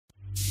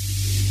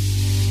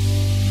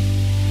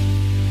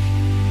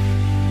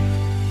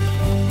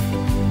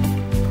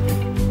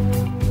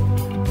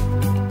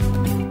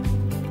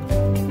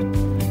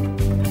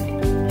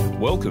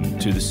Welcome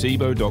to the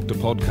SIBO Doctor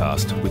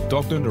Podcast with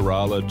Dr.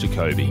 Nirala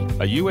Jacoby,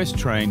 a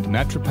US-trained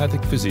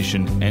naturopathic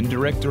physician and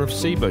director of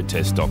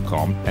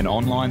SIBOtest.com, an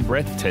online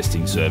breath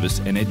testing service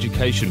and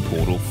education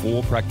portal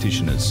for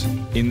practitioners.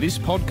 In this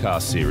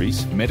podcast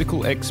series,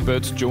 medical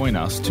experts join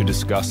us to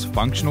discuss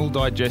functional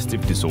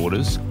digestive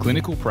disorders,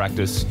 clinical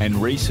practice,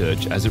 and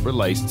research as it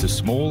relates to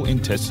small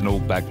intestinal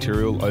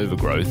bacterial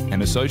overgrowth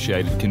and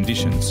associated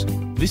conditions.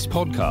 This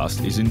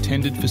podcast is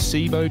intended for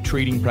SIBO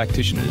treating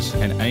practitioners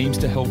and aims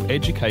to help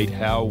educate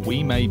how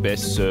we may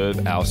best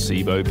serve our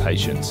SIBO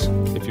patients.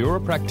 If you're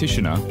a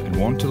practitioner and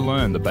want to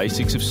learn the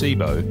basics of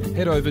SIBO,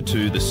 head over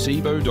to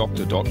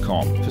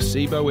thesibodoctor.com for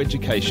SIBO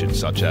education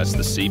such as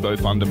the SIBO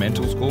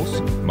Fundamentals course,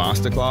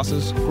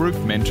 masterclasses, group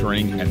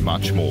mentoring, and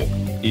much more.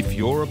 If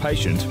you're a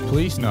patient,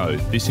 please know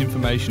this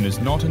information is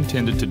not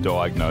intended to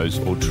diagnose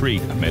or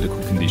treat a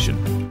medical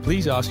condition.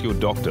 Please ask your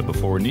doctor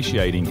before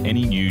initiating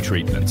any new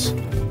treatments.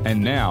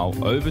 And now,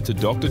 over to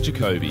Dr.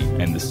 Jacoby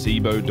and the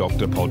SIBO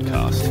Doctor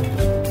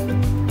Podcast.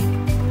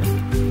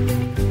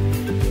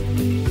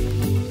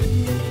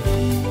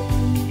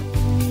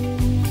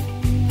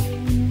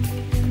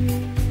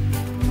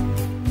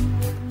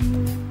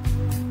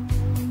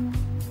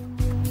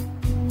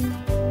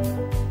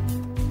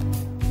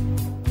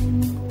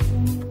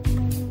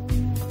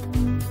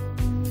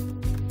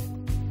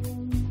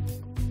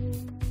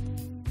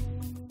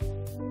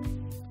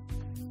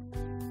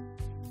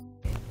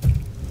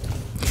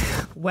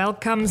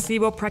 Welcome,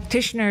 SIBO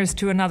practitioners,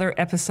 to another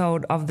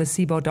episode of the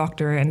SIBO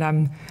Doctor, and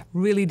I'm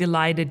really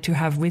delighted to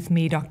have with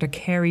me Dr.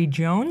 Carrie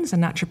Jones, a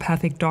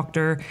naturopathic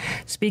doctor,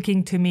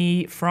 speaking to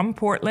me from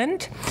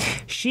Portland.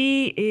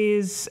 She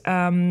is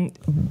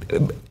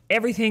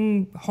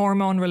everything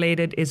hormone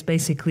related is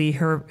basically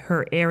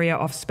her area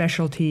of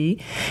specialty.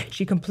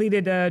 She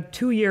completed a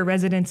 2-year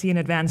residency in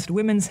advanced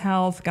women's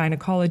health,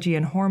 gynecology,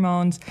 and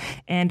hormones,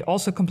 and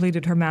also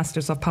completed her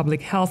master's of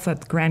public health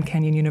at Grand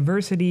Canyon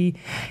University.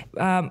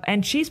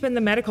 And she's been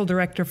the medical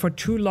director for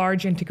 2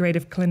 large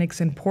integrative clinics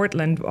in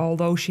Portland,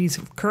 although she's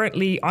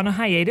currently on a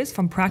hiatus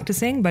from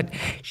practicing, but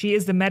she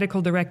is the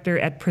medical director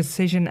at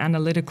Precision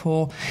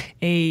Analytical,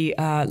 a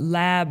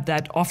lab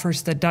that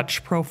offers the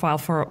Dutch profile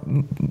for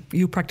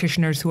you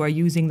practitioners who are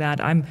using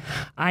that.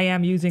 I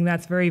am using that.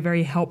 It's very,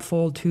 very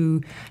helpful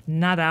to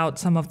nut out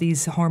some of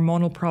these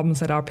hormonal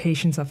problems that our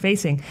patients are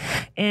facing.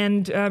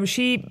 And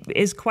she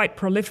is quite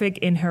prolific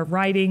in her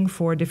writing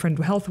for different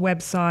health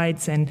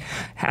websites, and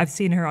I've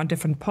seen her on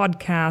different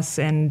podcasts.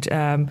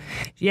 And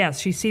yes,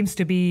 she seems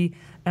to be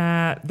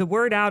the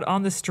word out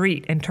on the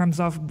street in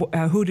terms of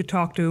who to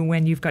talk to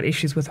when you've got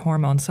issues with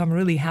hormones. So I'm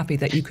really happy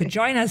that you could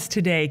join us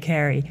today,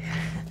 Carrie.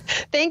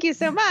 Thank you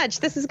so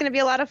much. This is going to be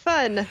a lot of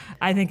fun.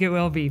 I think it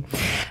will be.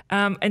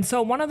 And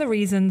so one of the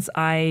reasons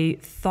I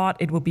thought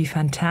it would be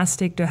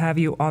fantastic to have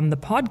you on the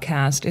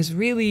podcast is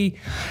really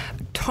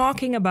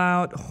talking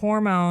about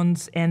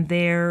hormones and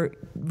their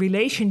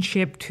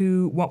relationship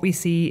to what we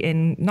see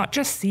in not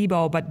just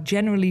SIBO, but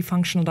generally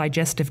functional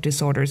digestive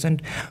disorders.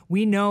 And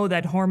we know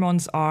that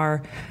hormones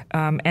are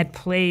at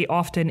play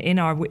often in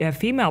our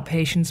female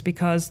patients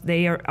because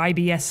their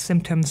IBS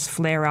symptoms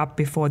flare up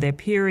before their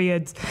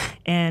periods,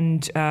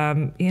 and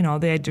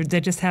they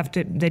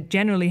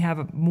generally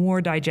have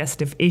more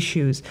digestive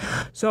issues.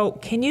 So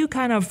can you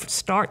kind of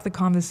start the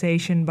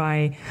conversation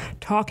by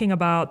talking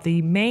about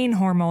the main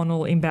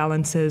hormonal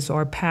imbalances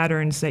or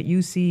patterns that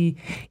you see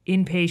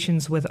in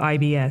patients with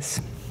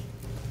IBS?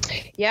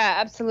 Yeah,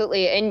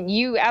 absolutely. And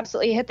you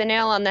absolutely hit the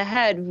nail on the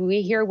head.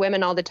 We hear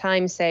women all the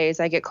time say, as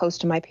I get close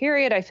to my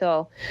period, I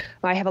feel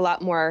I have a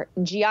lot more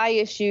GI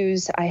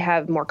issues. I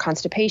have more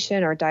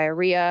constipation or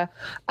diarrhea,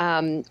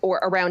 or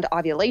around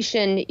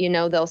ovulation,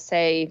 they'll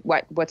say,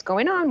 what's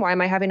going on? Why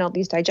am I having all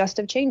these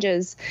digestive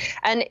changes?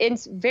 And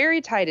it's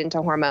very tied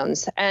into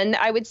hormones. And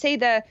I would say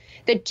the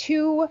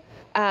two,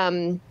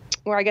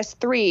 or I guess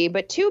 3,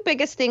 but 2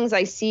 biggest things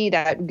I see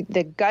that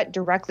the gut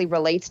directly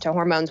relates to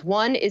hormones.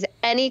 One is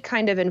any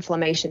kind of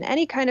inflammation,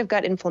 any kind of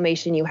gut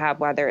inflammation you have,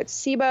 whether it's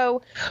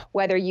SIBO,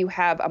 whether you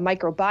have a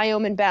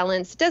microbiome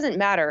imbalance, doesn't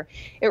matter.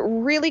 It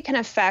really can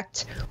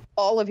affect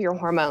all of your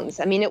hormones.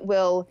 I mean, it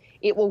will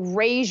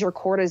raise your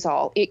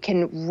cortisol. It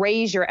can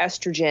raise your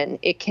estrogen.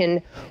 It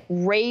can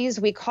raise,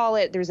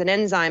 there's an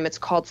enzyme, it's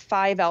called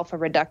 5-alpha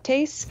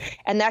reductase,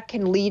 and that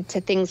can lead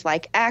to things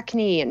like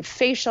acne and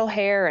facial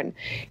hair and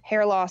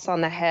hair loss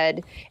on the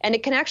head. And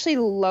it can actually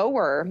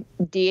lower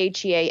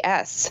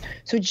DHEAS.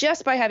 So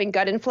just by having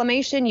gut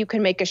inflammation, you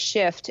can make a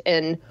shift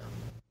in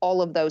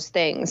all of those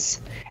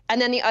things. And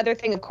then the other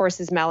thing, of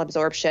course, is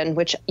malabsorption,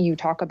 which you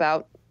talk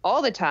about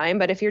all the time.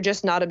 But if you're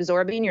just not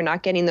absorbing, you're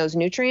not getting those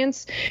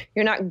nutrients,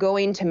 you're not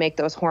going to make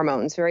those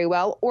hormones very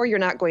well, or you're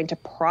not going to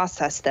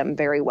process them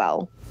very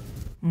well.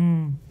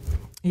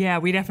 Yeah,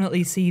 we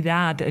definitely see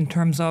that in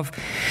terms of,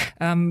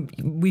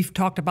 we've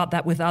talked about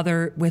that with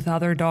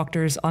other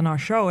doctors on our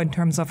show in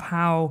terms of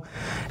how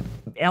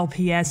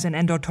LPS and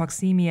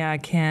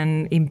endotoxemia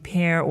can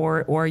impair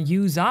or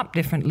use up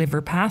different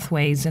liver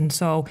pathways. And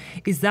so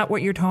is that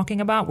what you're talking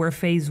about, where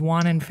phase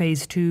 1 and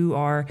phase 2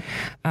 are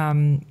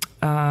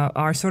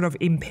sort of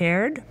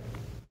impaired?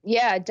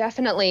 Yeah,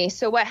 definitely.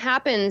 So what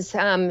happens,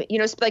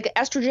 like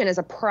estrogen is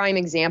a prime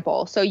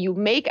example. So you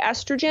make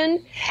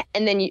estrogen,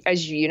 and then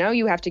as you know,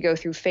 you have to go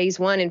through phase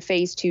 1 and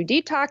phase 2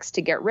 detox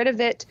to get rid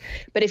of it.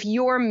 But if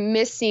you're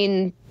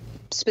missing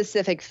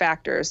specific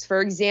factors,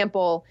 for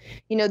example,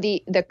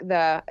 the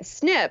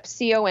SNP,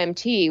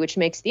 COMT, which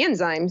makes the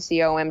enzyme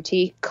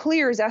COMT,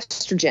 clears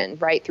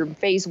estrogen right through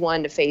phase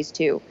 1 to phase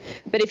 2.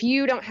 But if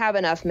you don't have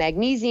enough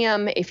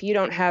magnesium, if you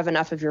don't have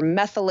enough of your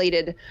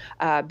methylated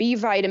B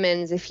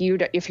vitamins, if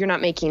you're not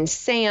making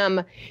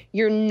SAM,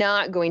 you're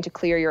not going to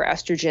clear your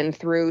estrogen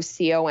through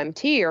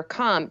COMT or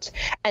COMT,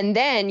 and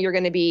then you're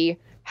going to be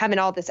having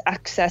all this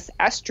excess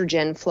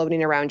estrogen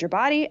floating around your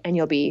body, and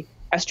you'll be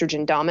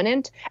estrogen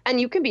dominant. And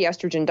you can be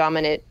estrogen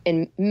dominant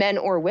in men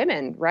or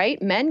women,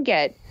 right? Men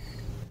get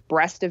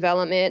breast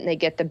development, and they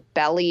get the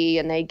belly,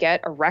 and they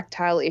get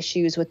erectile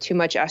issues with too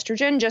much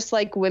estrogen, just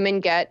like women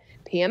get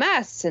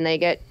PMS and they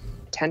get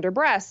tender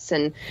breasts.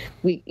 And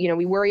we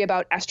worry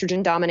about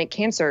estrogen dominant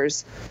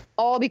cancers,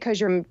 all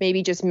because you're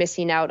maybe just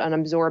missing out on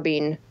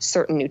absorbing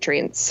certain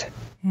nutrients.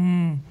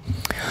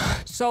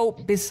 So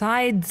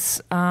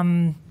besides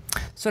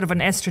sort of an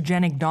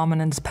estrogenic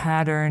dominance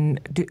pattern,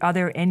 are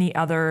there any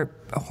other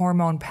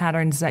hormone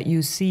patterns that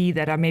you see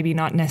that are maybe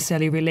not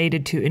necessarily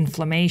related to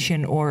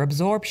inflammation or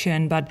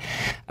absorption, but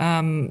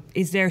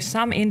is there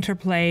some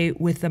interplay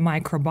with the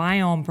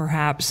microbiome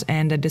perhaps,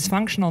 and a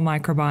dysfunctional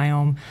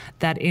microbiome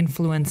that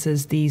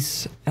influences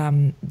these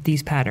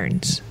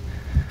patterns?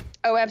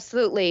 Oh,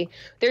 absolutely.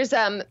 There's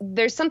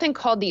something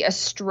called the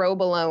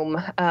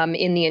estrobolome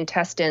in the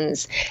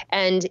intestines,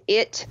 and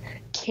it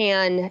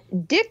can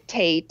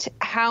dictate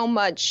how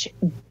much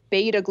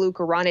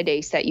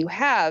beta-glucuronidase that you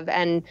have.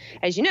 And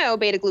as you know,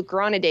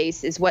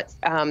 beta-glucuronidase is what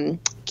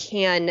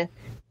can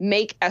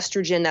make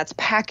estrogen that's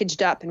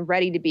packaged up and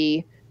ready to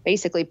be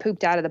basically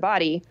pooped out of the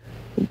body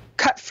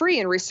cut free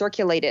and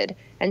recirculated.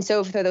 And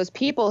so for those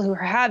people who are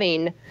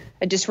having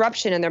a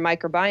disruption in their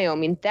microbiome, I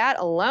mean, that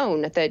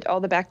alone, all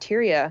the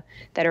bacteria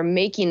that are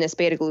making this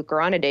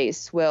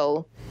beta-glucuronidase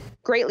will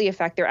greatly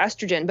affect their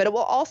estrogen, but it will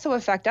also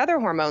affect other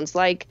hormones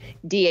like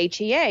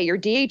DHEA. Your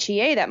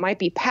DHEA that might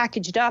be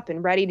packaged up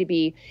and ready to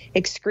be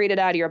excreted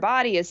out of your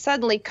body is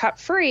suddenly cut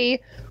free,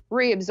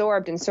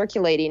 reabsorbed and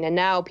circulating. And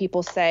now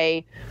people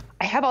say,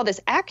 I have all this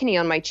acne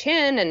on my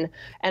chin,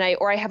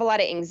 or I have a lot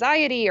of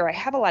anxiety, or I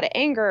have a lot of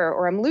anger,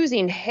 or I'm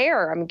losing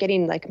hair. I'm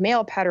getting like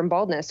male pattern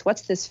baldness.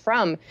 What's this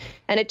from?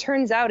 And it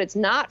turns out it's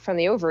not from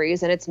the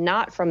ovaries, and it's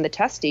not from the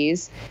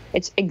testes.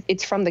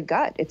 It's from the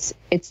gut. It's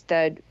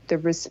the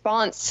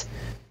response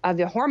of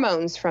the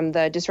hormones from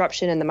the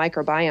disruption in the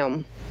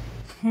microbiome.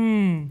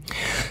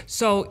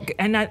 So,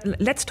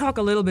 let's talk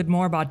a little bit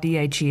more about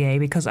DHEA,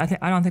 because I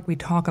don't think we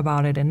talk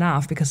about it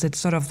enough, because it's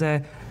sort of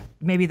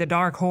maybe the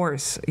dark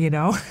horse,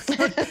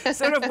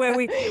 sort of where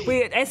we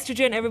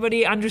estrogen,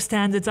 everybody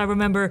understands it. I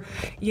remember,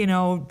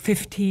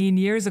 15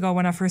 years ago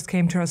when I first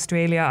came to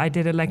Australia, I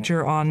did a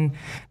lecture on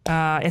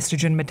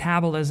estrogen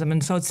metabolism.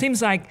 And so it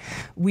seems like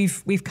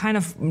we've kind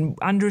of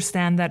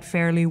understand that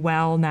fairly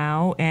well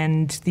now.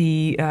 And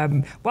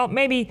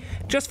maybe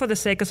just for the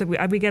sake of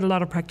it, we get a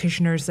lot of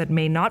practitioners that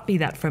may not be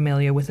that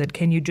familiar with it.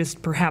 Can you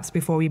just perhaps,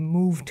 before we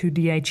move to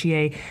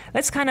DHEA,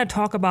 let's kind of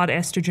talk about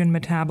estrogen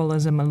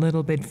metabolism a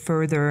little bit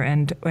further,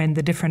 and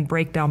the different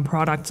breakdown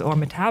products or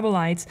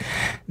metabolites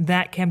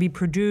that can be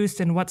produced,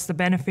 and what's the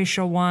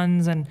beneficial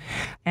ones,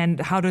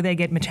 and how do they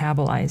get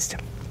metabolized?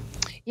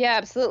 Yeah,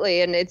 absolutely.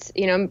 And it's,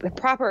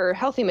 proper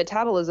healthy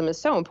metabolism is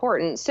so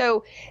important.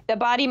 So the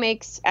body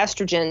makes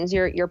estrogens.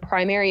 Your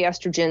primary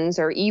estrogens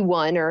are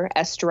E1 or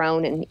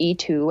estrone, and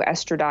E2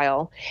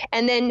 estradiol.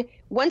 And then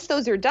once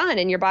those are done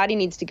and your body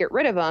needs to get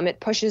rid of them, it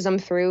pushes them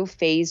through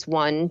phase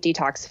 1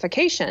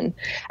 detoxification.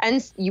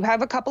 And you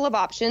have a couple of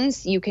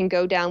options. You can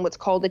go down what's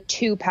called a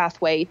 2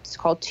 pathway. It's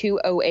called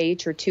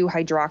 2-OH or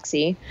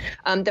 2-hydroxy,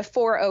 the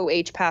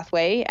 4-OH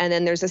pathway, and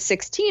then there's a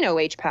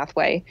 16-OH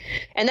pathway.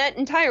 And that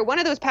entire one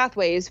of those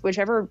pathways,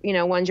 whichever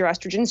ones your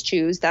estrogens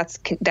choose, that's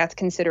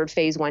considered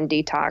phase 1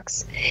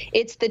 detox.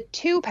 It's the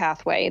 2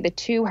 pathway, the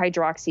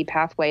 2-hydroxy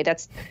pathway,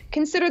 that's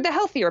considered the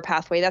healthier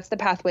pathway. That's the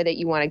pathway that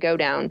you want to go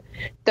down.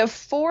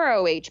 The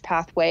 4-OH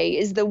pathway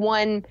is the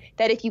one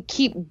that if you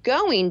keep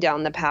going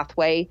down the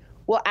pathway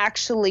will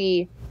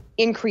actually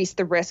increase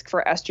the risk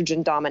for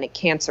estrogen dominant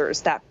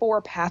cancers. That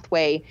 4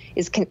 pathway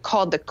is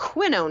called the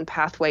quinone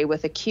pathway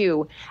with a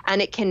Q,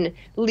 and it can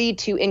lead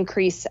to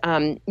increased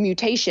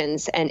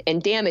mutations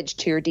and damage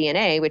to your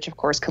DNA, which of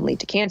course can lead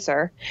to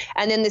cancer.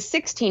 And then the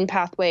 16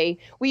 pathway,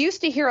 we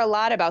used to hear a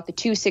lot about the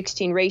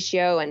 2-16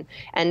 ratio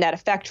and that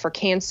effect for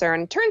cancer.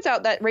 And it turns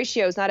out that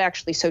ratio is not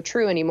actually so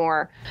true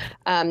anymore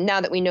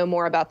now that we know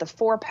more about the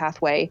 4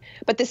 pathway.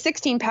 But the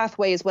 16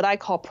 pathway is what I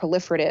call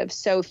proliferative.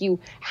 So if you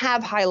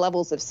have high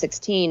levels of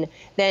 16,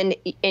 then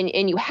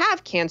and you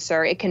have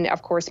cancer, it can,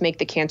 of course, make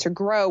the cancer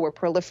grow or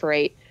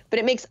proliferate but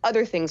it makes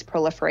other things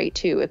proliferate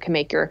too. It can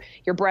make your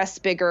breasts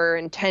bigger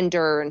and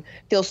tender and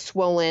feel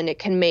swollen. It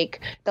can make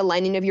the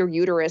lining of your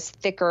uterus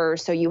thicker,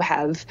 so you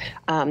have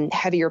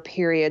heavier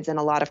periods and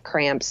a lot of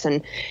cramps.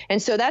 And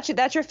so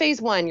that's your phase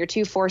 1, your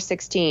 2, 4,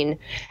 16.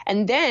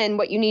 And then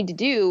what you need to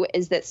do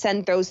is that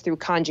send those through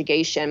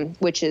conjugation,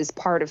 which is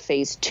part of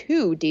phase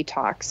 2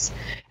 detox.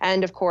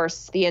 And of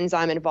course, the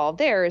enzyme involved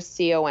there is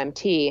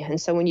COMT. And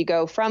so when you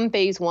go from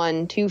phase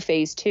 1 to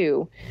phase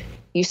 2,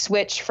 you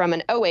switch from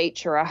an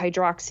OH or a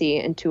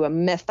hydroxy into a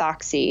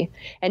methoxy,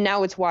 and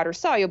now it's water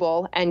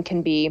soluble and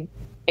can be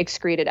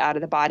excreted out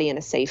of the body in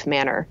a safe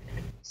manner.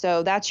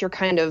 So that's your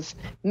kind of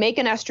make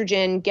an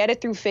estrogen, get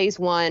it through phase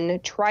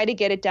 1, try to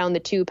get it down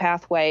the 2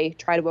 pathway,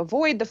 try to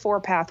avoid the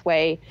 4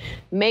 pathway,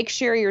 make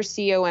sure your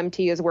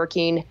COMT is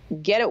working,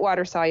 get it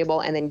water soluble,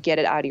 and then get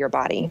it out of your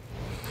body.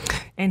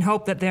 And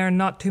hope that there are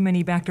not too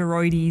many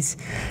Bacteroides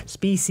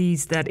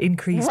species that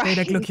increase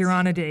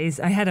beta-glucuronidase.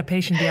 I had a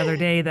patient the other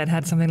day that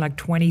had something like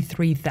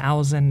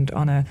 23,000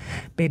 on a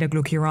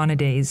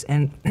beta-glucuronidase.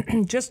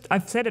 And just,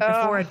 I've said it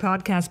before at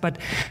podcasts,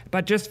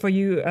 but just for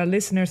you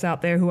listeners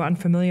out there who are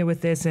unfamiliar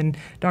with this, and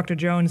Dr.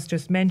 Jones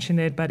just mentioned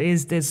it, but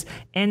is this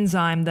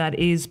enzyme that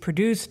is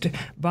produced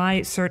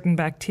by certain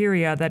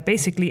bacteria that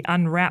basically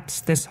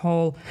unwraps this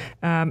whole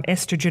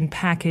estrogen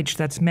package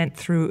that's meant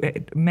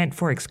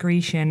for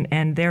excretion,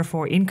 and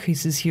therefore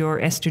increases your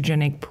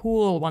estrogenic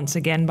pool once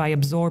again by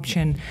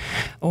absorption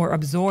or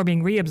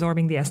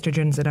reabsorbing the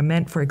estrogens that are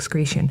meant for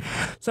excretion.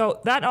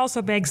 So that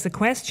also begs the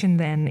question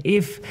then,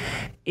 if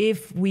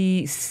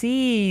we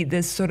see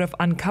this sort of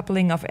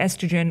uncoupling of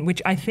estrogen,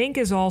 which I think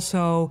is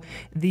also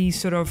the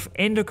sort of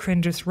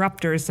endocrine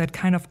disruptors that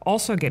kind of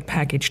also get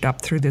packaged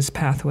up through this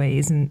pathway,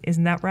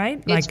 isn't that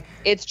right?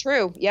 It's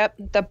true. Yep.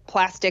 The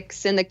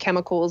plastics and the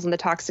chemicals and the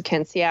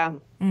toxicants. Yeah.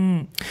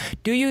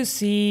 Do you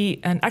see,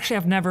 and actually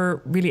I've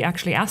never really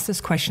actually asked this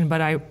question,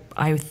 but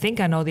I think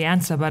I know the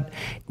answer, but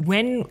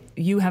when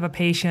you have a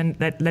patient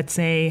that, let's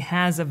say,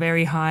 has a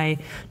very high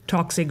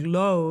toxic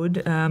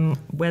load,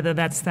 whether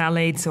that's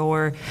phthalates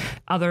or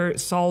other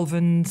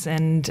solvents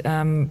and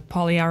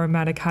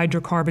polyaromatic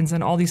hydrocarbons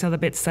and all these other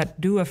bits that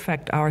do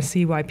affect our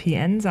CYP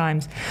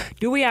enzymes,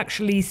 do we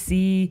actually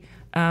see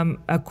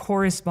a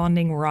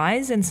corresponding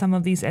rise in some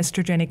of these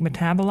estrogenic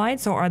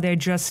metabolites, or are they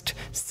just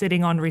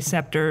sitting on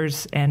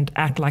receptors and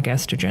act like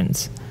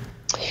estrogens?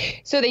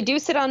 So they do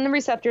sit on the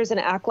receptors and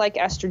act like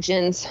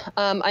estrogens.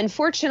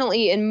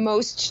 Unfortunately, in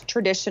most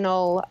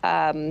traditional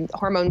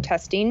hormone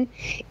testing,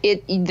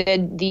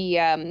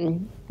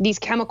 these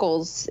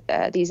chemicals,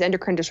 these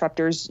endocrine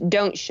disruptors,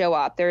 don't show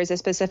up. There is a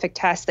specific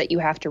test that you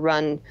have to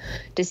run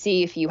to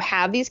see if you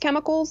have these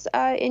chemicals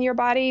in your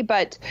body.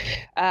 But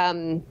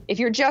if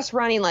you're just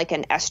running like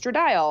an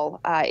estradiol,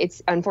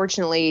 it's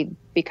unfortunately,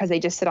 because they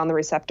just sit on the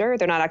receptor,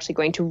 they're not actually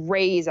going to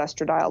raise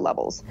estradiol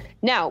levels.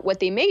 Now, what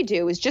they may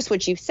do is just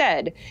what you've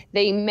said.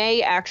 They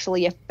may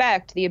actually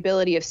affect the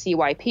ability of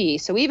CYP.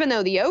 So even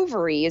though the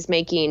ovary is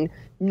making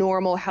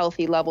normal,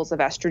 healthy levels of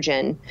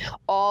estrogen,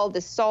 all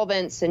the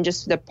solvents and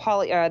just the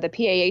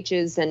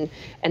PAHs and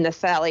the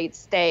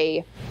phthalates,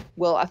 they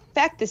will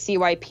affect the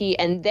CYP,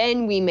 and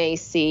then we may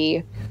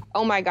see,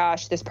 oh my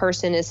gosh, this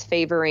person is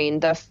favoring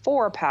the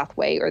 4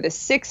 pathway or the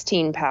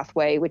 16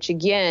 pathway, which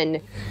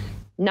again,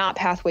 not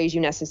pathways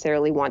you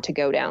necessarily want to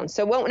go down.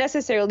 So it won't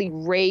necessarily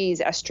raise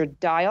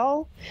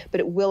estradiol, but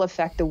it will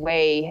affect the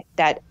way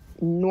that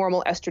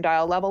normal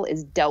estradiol level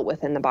is dealt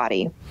with in the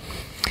body.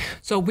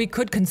 So we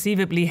could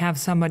conceivably have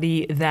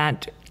somebody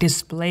that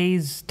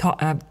displays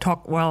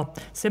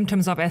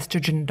symptoms of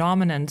estrogen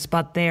dominance,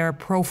 but their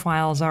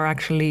profiles are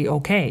actually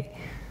okay.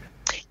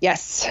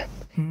 Yes.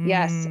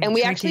 Yes. And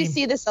we actually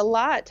see this a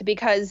lot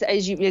because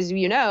as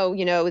you know,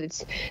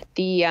 it's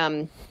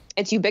the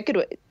it's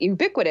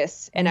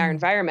ubiquitous in our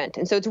environment.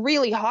 And so it's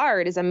really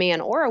hard as a man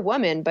or a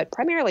woman, but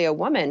primarily a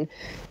woman,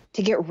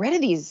 to get rid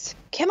of these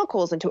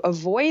chemicals and to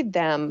avoid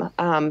them.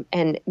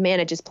 And man,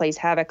 it just plays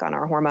havoc on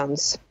our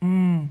hormones.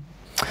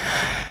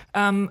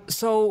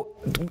 So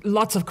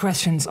lots of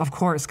questions, of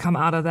course, come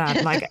out of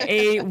that.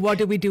 Like, what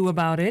do we do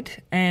about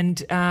it?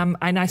 And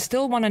I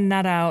still want to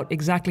nut out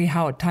exactly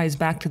how it ties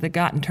back to the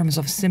gut in terms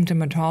of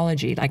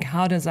symptomatology. Like,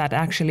 how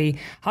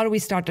do we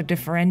start to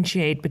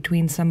differentiate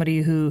between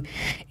somebody who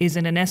is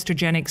in an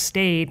estrogenic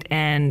state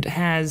and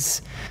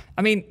has,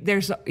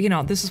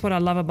 this is what I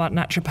love about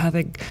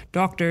naturopathic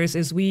doctors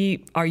is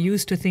we are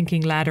used to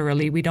thinking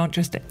laterally. We don't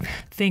just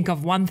think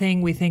of one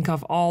thing, we think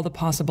of all the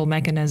possible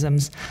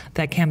mechanisms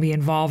that can be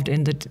involved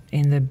in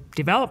the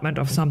development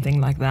of something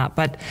like that.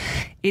 But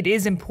it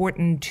is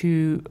important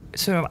to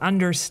sort of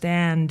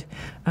understand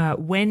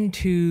when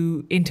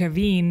to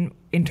intervene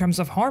in terms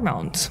of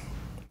hormones.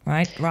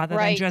 Right? Rather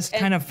than just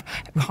kind of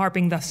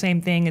harping the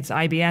same thing, it's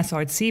IBS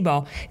or it's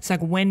SIBO. It's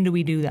like, when do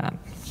we do that?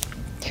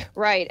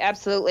 Right,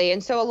 absolutely.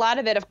 And so a lot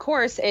of it, of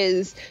course,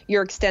 is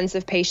your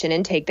extensive patient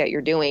intake that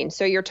you're doing.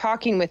 So you're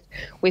talking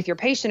with your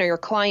patient or your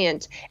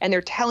client, and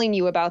they're telling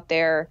you about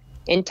their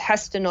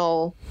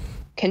intestinal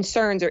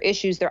concerns or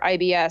issues, their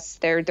IBS,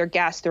 their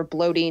gas, their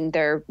bloating,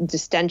 their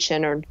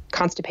distension or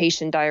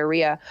constipation,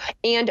 diarrhea.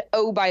 And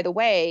oh, by the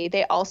way,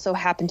 they also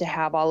happen to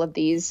have all of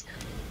these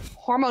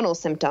hormonal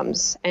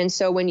symptoms. And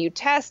so when you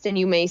test and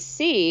you may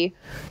see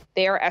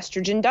they are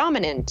estrogen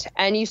dominant,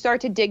 and you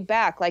start to dig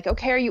back like,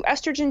 okay, are you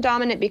estrogen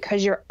dominant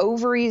because your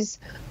ovaries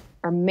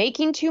are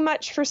making too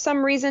much for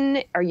some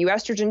reason? Are you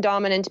estrogen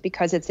dominant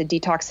because it's a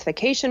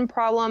detoxification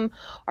problem?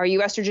 Are you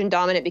estrogen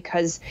dominant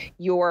because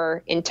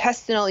your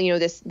intestinal,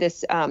 this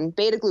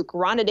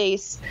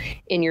beta-glucuronidase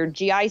in your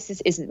GI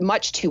is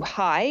much too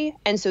high,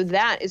 and so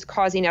that is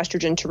causing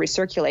estrogen to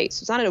recirculate?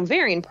 So it's not an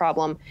ovarian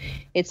problem,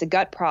 it's a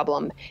gut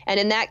problem.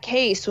 And in that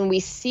case, when we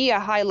see a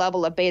high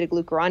level of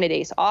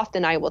beta-glucuronidase,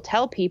 often I will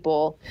tell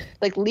people,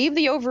 like, leave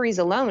the ovaries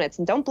alone.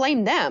 Don't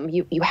blame them.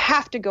 You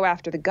have to go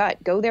after the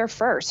gut. Go there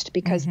first,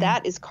 because that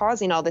is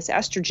causing all this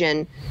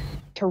estrogen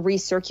to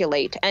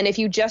recirculate. And if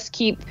you just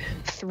keep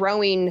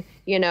throwing,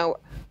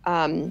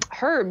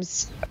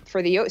 herbs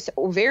for the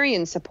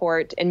ovarian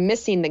support and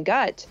missing the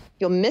gut,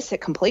 you'll miss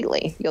it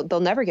completely. They'll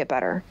never get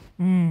better.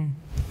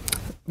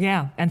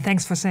 Yeah, and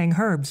thanks for saying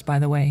herbs, by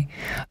the way.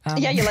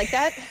 Yeah, you like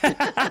that?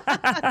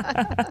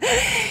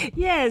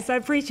 Yes, I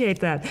appreciate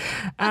that.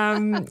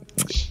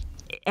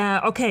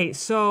 Okay,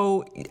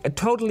 so I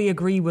totally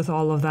agree with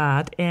all of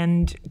that.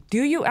 And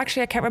do you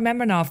actually, I can't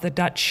remember now if the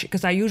Dutch,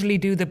 because I usually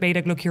do the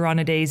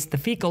beta-glucuronidase, the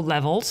fecal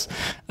levels,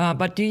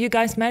 but do you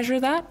guys measure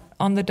that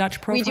on the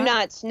Dutch profile? We do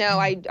not. No,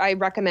 I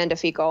recommend a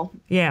fecal.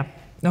 Yeah.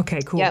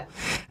 Okay, cool. Yep.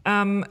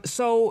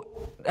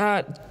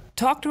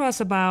 Talk to us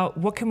about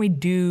what can we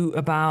do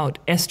about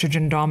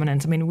estrogen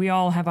dominance. I mean, we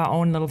all have our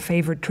own little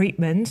favorite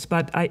treatments,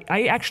 but I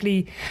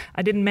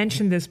didn't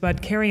mention this,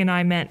 but Carrie and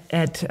I met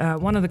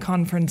at one of the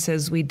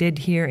conferences we did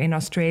here in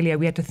Australia.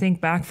 We had to think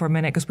back for a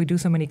minute because we do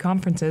so many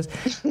conferences,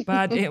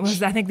 but it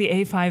was, I think, the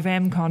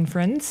A5M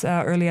conference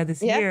earlier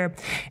this year.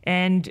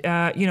 And,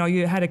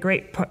 you had a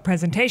great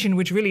presentation,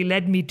 which really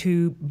led me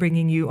to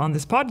bringing you on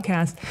this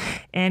podcast.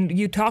 And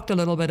you talked a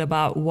little bit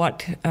about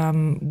what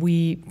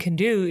we can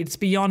do. It's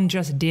beyond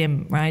just DIM,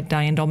 right?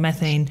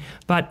 Diindolylmethane.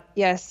 But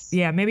yes.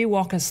 Yeah, maybe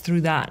walk us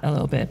through that a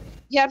little bit.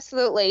 Yeah,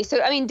 absolutely.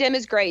 So, I mean, DIM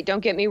is great.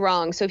 Don't get me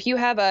wrong. So if you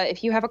have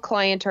a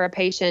client or a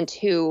patient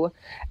who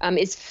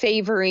is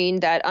favoring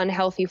that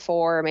unhealthy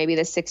 4, or maybe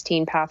the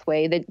 16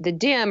 pathway, the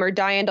DIM or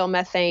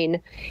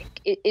diindolylmethane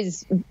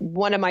is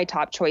one of my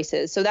top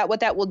choices. So what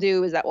that will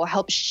do is that will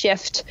help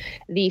shift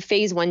the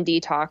phase 1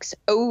 detox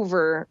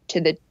over to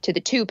the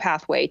 2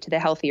 pathway, to the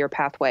healthier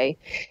pathway.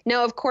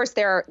 Now, of course,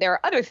 there are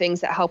other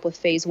things that help with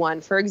phase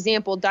 1. For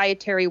example,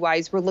 dietary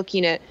wise, we're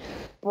looking at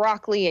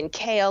broccoli and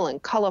kale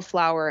and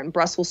cauliflower and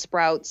Brussels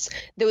sprouts.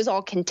 Those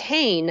all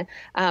contain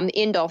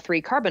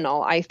indole-3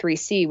 carbonyl,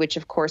 I3C, which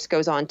of course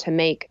goes on to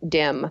make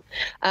DIM.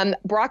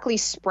 Broccoli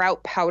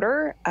sprout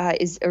powder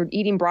or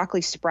eating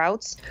broccoli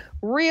sprouts,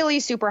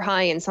 really super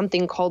high in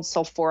something called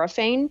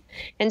sulforaphane.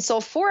 And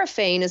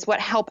sulforaphane is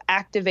what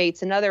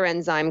activates another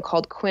enzyme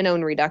called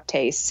quinone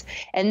reductase.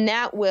 And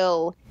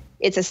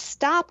it's a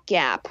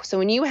stopgap. So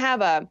when you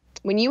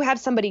have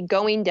somebody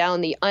going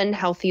down the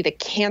unhealthy, the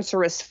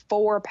cancerous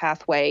 4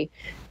 pathway,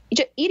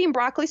 eating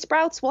broccoli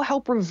sprouts will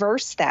help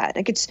reverse that.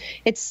 Like it's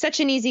such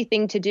an easy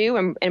thing to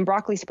do, and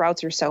broccoli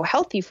sprouts are so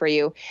healthy for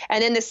you.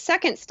 And then the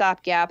second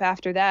stopgap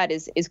after that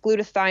is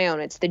glutathione.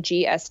 It's the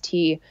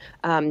GST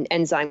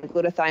enzyme,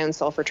 glutathione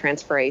sulfur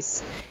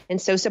transferase. And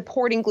so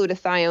supporting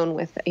glutathione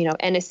with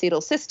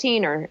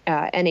N-acetylcysteine or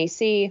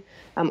NAC,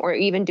 or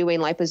even doing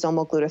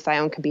liposomal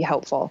glutathione can be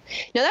helpful.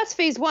 Now that's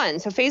phase 1.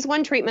 So phase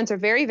 1 treatments are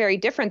very, very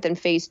different than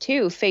phase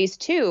 2. Phase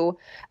 2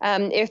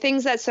 are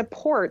things that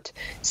support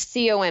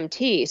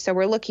COMT. So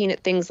we're looking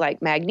at things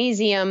like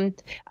magnesium,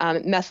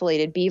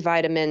 methylated B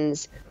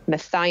vitamins,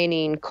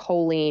 methionine,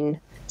 choline,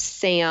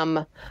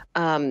 SAM.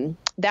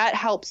 That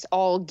helps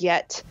all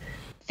get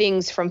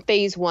things from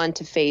phase 1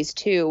 to phase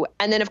 2.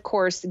 And then, of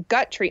course,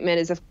 gut treatment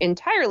is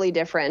entirely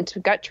different.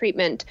 Gut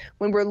treatment,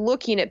 when we're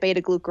looking at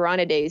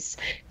beta-glucuronidase,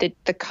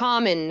 the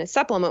common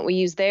supplement we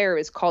use there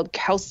is called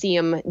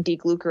calcium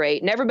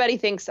D-glucarate. And everybody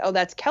thinks, oh,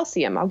 that's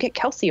calcium. I'll get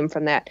calcium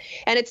from that.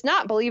 And it's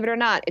not, believe it or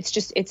not.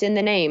 It's in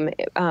the name.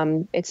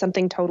 It's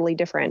something totally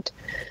different.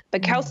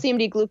 But calcium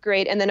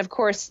D-glucarate, and then, of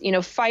course,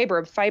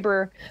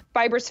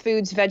 fibrous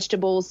foods,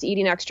 vegetables,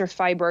 eating extra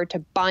fiber to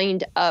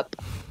bind up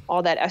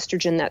all that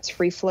estrogen that's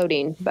free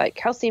floating. But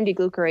calcium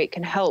D-glucarate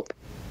can help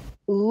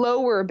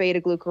lower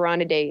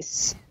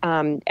beta-glucuronidase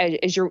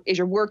as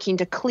you're working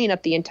to clean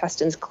up the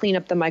intestines, clean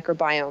up the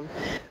microbiome,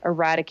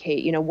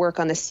 eradicate, work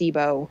on the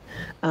SIBO.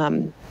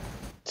 So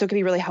it can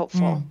be really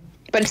helpful.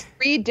 But it's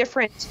 3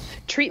 different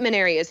treatment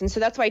areas. And so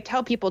that's why I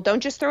tell people,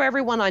 don't just throw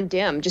everyone on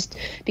DIM, just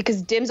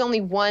because DIM's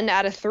only 1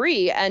 out of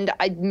 3. And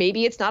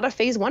maybe it's not a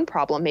phase 1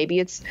 problem. Maybe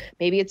it's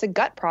a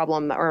gut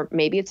problem, or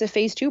maybe it's a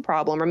phase 2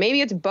 problem, or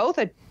maybe it's both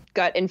a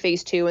gut in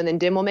phase 2, and then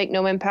DIM will make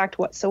no impact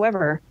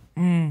whatsoever.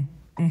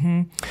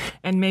 Mm-hmm.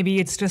 And maybe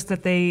it's just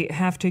that they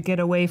have to get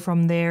away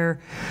from their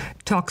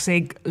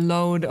toxic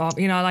load of,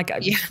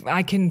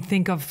 I can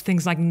think of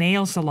things like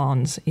nail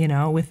salons,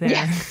 with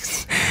their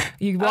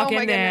You walk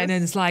in there and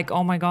it's like,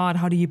 oh my God,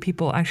 how do you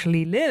people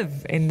actually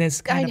live in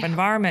this kind of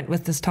environment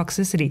with this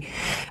toxicity?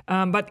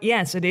 But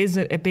yes, it is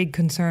a big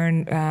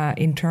concern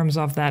in terms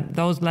of that.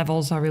 Those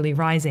levels are really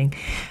rising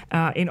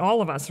in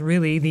all of us,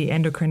 really, the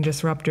endocrine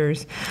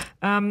disruptors.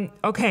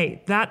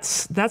 Okay,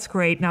 that's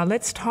great. Now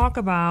let's talk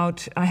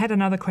about, I had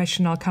another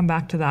question, I'll come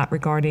back to that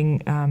regarding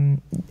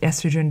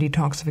estrogen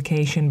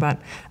detoxification,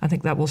 but I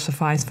think that will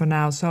suffice for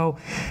now. So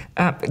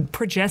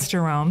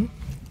progesterone.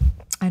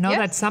 I know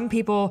that some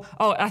people,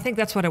 I think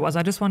that's what it was.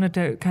 I just wanted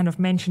to kind of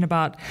mention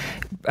about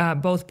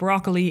both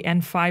broccoli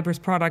and fibrous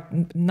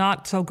product,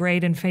 not so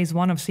great in phase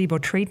 1 of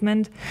SIBO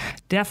treatment.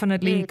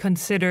 Definitely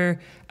consider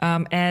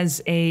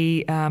as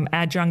a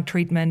adjunct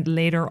treatment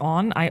later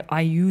on. I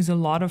use a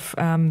lot of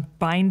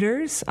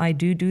binders. I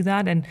do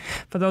that. And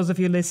for those of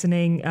you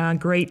listening,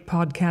 great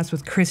podcast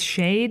with Chris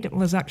Shade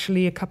was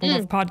actually a couple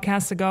of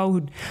podcasts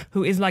ago,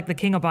 who is like the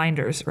king of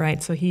binders,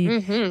 right? So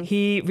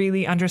he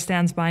really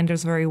understands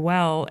binders very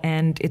well.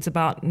 And it's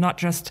about not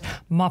just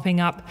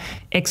mopping up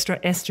extra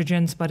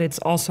estrogens, but it's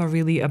also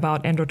really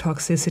about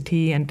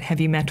endotoxicity and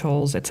heavy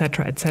metals, et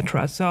cetera, et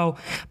cetera. So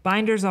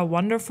binders are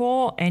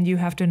wonderful, and you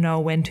have to know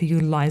when to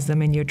utilize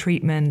them in your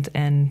treatment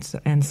and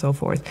so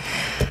forth.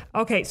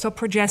 Okay, so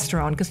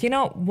progesterone, because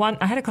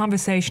I had a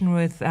conversation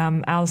with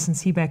Alison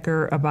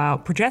Seebecker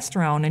about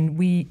progesterone, and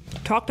we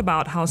talked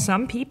about how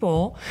some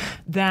people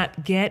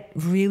that get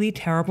really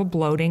terrible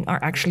bloating are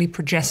actually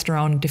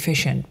progesterone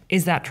deficient.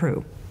 Is that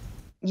true?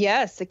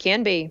 Yes, it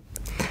can be.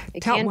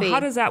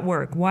 How does that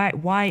work?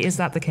 Why is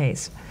that the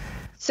case?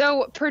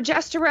 So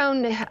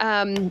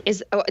progesterone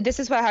this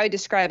is how I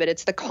describe it.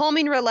 It's the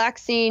calming,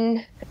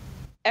 relaxing,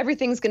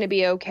 everything's going to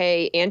be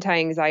okay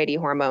anti-anxiety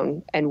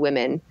hormone in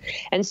women.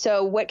 And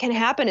so what can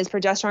happen is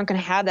progesterone can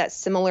have that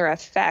similar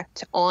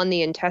effect on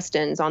the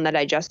intestines, on the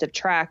digestive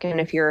tract.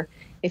 And if you're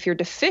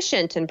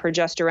deficient in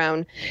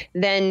progesterone,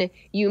 then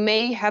you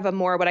may have a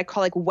more what I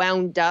call like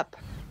wound up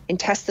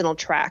intestinal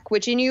tract,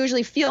 which you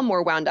usually feel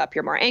more wound up.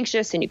 You're more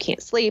anxious and you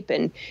can't sleep,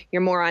 and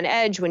you're more on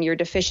edge when you're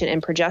deficient in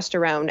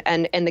progesterone,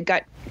 and the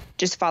gut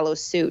just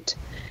follows suit.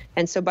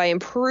 And so by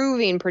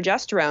improving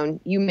progesterone,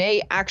 you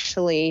may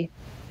actually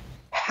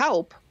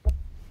help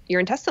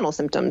your intestinal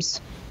symptoms.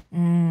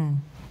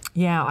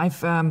 Yeah,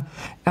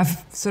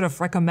 I've sort of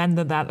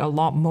recommended that a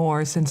lot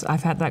more since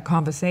I've had that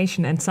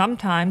conversation. And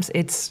sometimes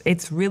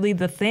it's really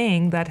the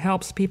thing that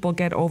helps people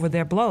get over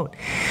their bloat.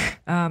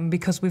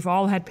 Because we've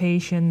all had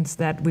patients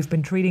that we've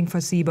been treating for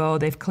SIBO,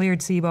 they've cleared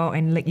SIBO,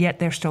 and yet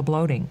they're still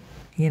bloating.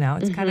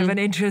 It's kind of an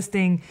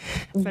interesting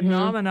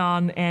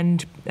phenomenon.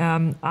 And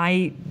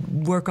I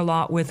work a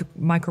lot with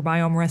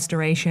microbiome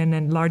restoration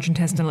and large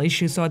intestinal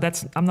issues. So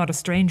I'm not a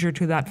stranger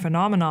to that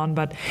phenomenon,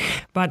 but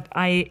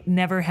I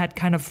never had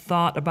kind of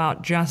thought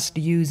about just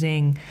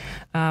using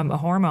a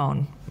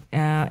hormone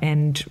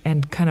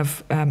and kind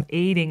of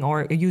aiding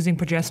or using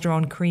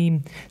progesterone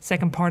cream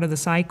second part of the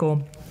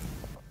cycle.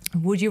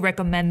 Would you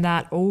recommend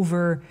that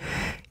over,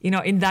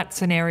 in that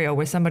scenario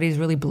where somebody's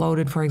really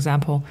bloated, for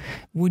example,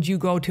 would you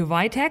go to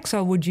Vitex,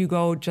 or would you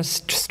go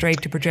just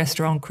straight to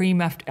progesterone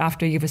cream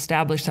after you've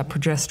established that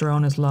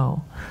progesterone is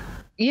low?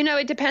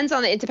 It depends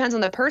on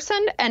the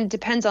person, and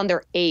depends on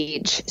their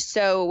age.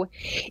 So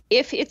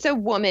if it's a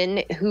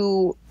woman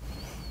who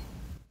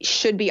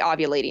should be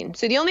ovulating.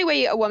 So the only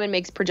way a woman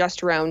makes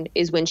progesterone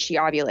is when she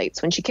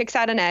ovulates. When she kicks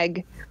out an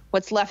egg,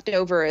 what's left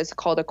over is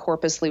called a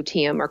corpus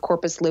luteum or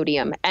corpus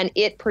luteum, and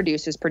it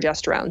produces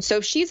progesterone. So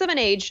if she's of an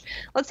age,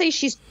 let's say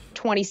she's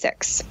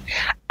 26,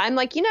 I'm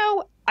like,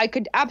 I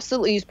could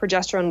absolutely use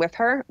progesterone with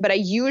her, but I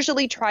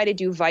usually try to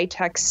do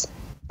Vitex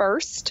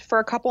first for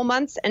a couple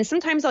months. And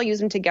sometimes I'll use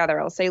them together.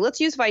 I'll say,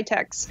 let's use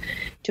Vitex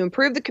to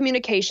improve the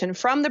communication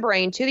from the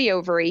brain to the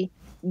ovary,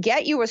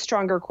 get you a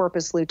stronger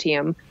corpus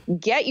luteum,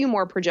 get you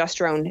more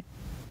progesterone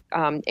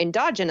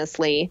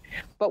endogenously,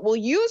 but we'll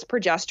use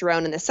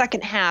progesterone in the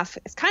second half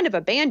as kind of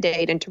a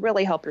Band-Aid and to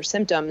really help your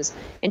symptoms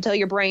until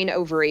your brain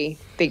ovary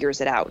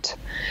figures it out.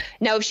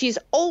 Now, if she's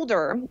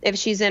older, if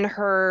she's in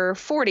her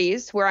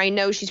 40s, where I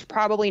know she's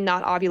probably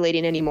not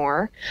ovulating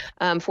anymore,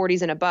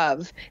 40s and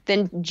above,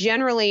 then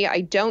generally I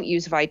don't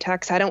use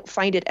Vitex. I don't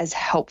find it as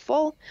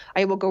helpful.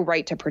 I will go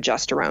right to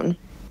progesterone.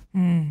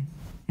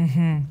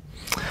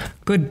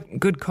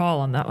 Good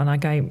call on that one.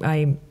 Like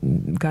I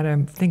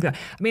gotta think that.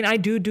 I mean, I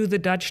do the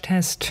Dutch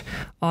test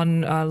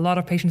on a lot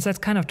of patients. Let's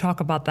kind of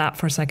talk about that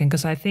for a second,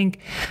 because I think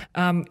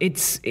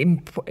it's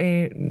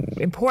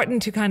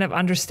important to kind of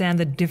understand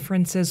the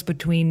differences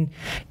between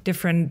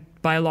different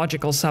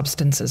biological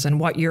substances and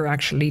what you're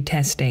actually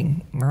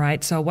testing,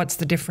 right? So what's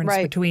the difference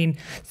between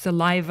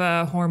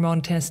saliva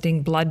hormone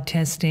testing, blood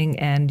testing,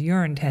 and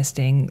urine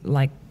testing,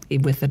 like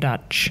with the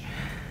Dutch?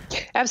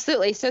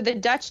 Absolutely. So the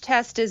Dutch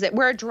test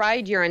we're a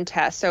dried urine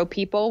test. So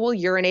people will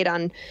urinate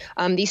on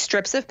these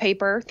strips of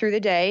paper through the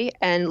day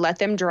and let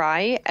them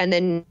dry, and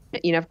then,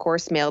 of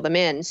course, mail them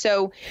in.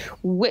 So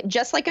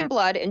just like in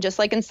blood and just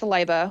like in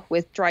saliva,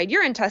 with dried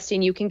urine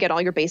testing, you can get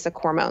all your basic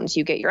hormones.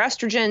 You get your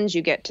estrogens,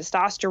 you get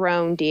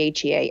testosterone,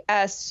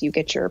 DHEAS, you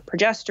get your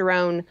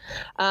progesterone.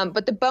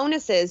 But the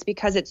bonus is,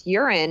 because it's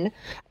urine,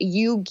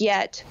 you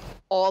get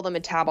all the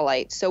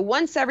metabolites. So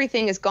once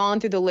everything is gone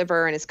through the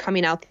liver and is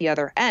coming out the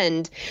other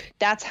end,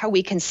 that's how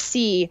we can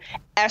see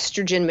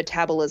estrogen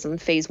metabolism,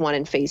 phase 1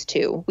 and phase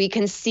 2. We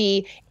can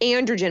see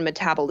androgen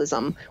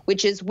metabolism,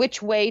 which is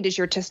which way does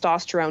your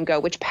testosterone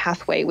go, which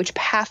pathway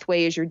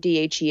is your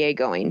DHEA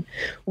going.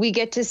 We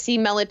get to see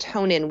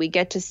melatonin. We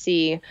get to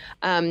see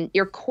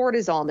your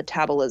cortisol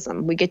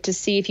metabolism. We get to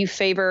see if you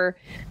favor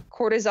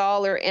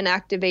cortisol or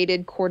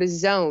inactivated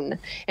cortisone.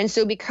 And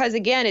so because,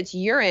 again, it's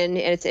urine,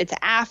 and it's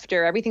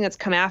after, everything that's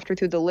come after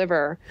through the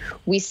liver,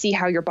 we see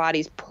how your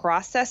body's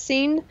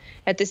processing.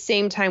 At the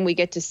same time, we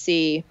get to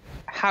see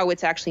how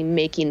it's actually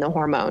making the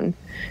hormone.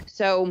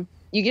 So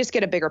you just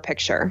get a bigger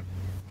picture.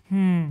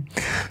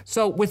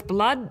 So with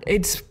blood,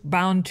 it's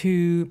bound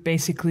to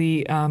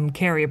basically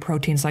carrier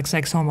proteins like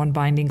sex hormone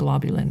binding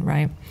globulin,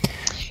 right?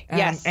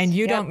 Yes. And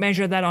you don't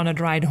measure that on a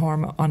dried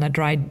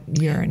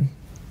urine.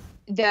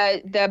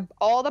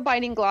 All the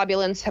binding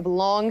globulins have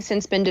long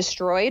since been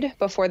destroyed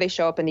before they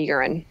show up in the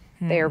urine.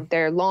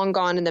 They're long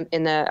gone in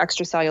the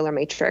extracellular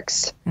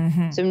matrix.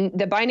 So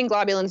the binding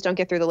globulins don't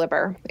get through the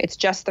liver. It's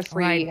just the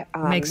free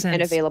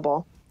and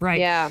available. Right.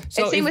 Yeah.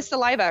 So and same with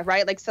saliva,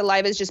 right? Like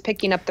saliva is just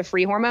picking up the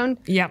free hormone.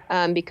 Yeah.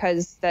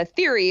 Because the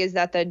theory is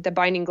that the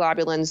binding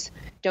globulins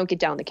don't get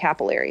down the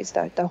capillaries.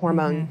 The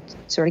hormone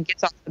sort of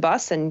gets off the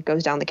bus and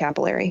goes down the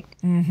capillary.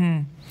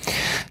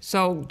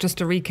 So just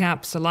to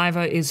recap,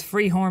 saliva is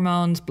free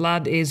hormones,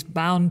 blood is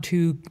bound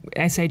to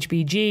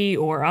SHBG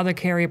or other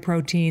carrier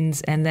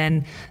proteins, and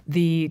then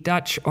the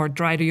Dutch or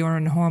dried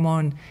urine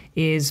hormone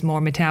is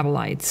more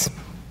metabolites.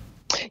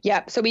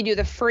 Yeah, so we do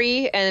the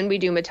free and we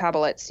do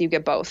metabolites. You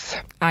get both.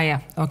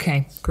 Yeah.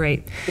 Okay,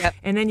 great. Yep.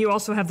 And then you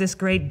also have this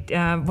great,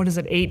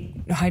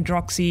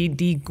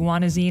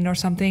 8-hydroxy-D-guanosine or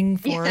something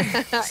for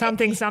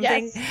something.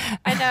 Yes,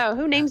 I know.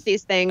 Who names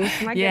these things?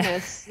 My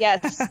goodness.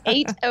 Yes,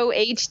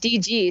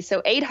 8-OHDG.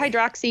 So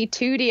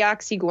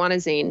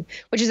 8-hydroxy-2-deoxyguanosine,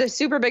 which is a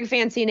super big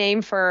fancy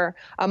name for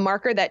a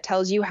marker that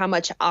tells you how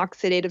much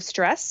oxidative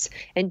stress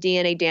and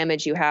DNA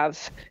damage you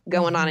have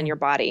going on in your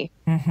body.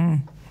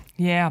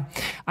 Yeah,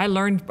 I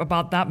learned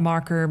about that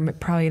marker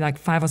probably like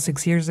 5 or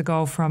 6 years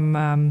ago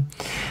from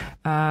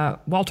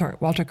Walter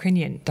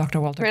Crinnion,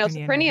 Dr. Walter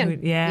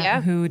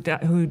Crinnion. Who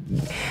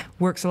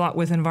works a lot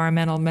with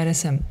environmental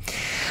medicine.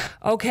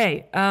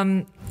 Okay.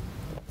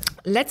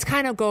 Let's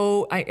kind of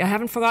go, I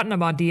haven't forgotten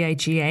about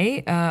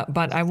DHEA,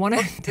 but I want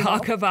to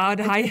talk about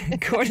high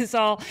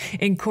cortisol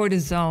and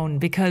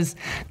cortisone, because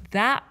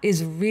that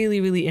is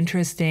really, really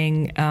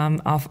interesting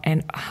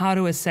and how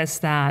to assess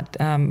that.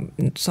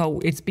 So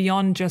it's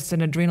beyond just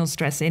an adrenal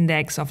stress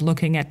index of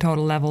looking at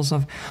total levels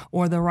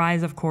or the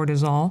rise of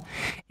cortisol,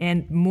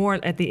 and more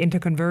at the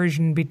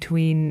interconversion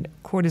between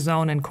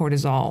cortisone and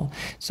cortisol.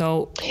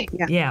 So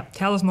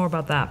tell us more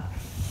about that.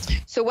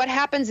 So what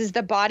happens is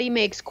the body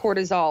makes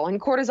cortisol,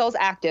 and cortisol is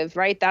active,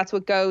 right? That's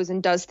what goes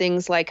and does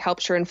things like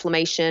helps your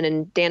inflammation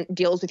and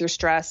deals with your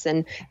stress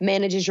and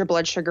manages your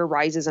blood sugar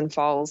rises and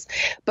falls.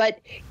 But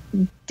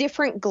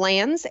different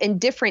glands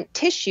and different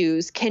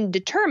tissues can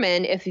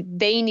determine if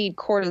they need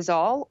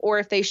cortisol or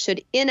if they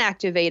should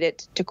inactivate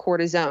it to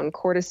cortisone.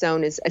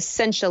 Cortisone is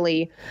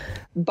essentially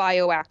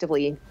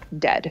bioactively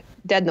dead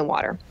in the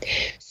water.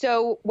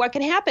 So what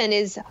can happen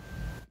is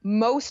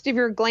most of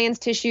your glands,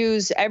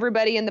 tissues,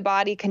 everybody in the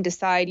body can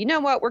decide, you know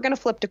what, we're going to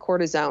flip to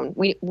cortisone.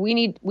 We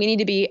need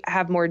to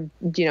have more,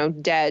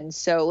 dead.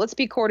 So let's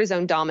be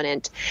cortisone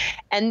dominant.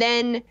 And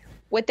then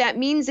what that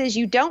means is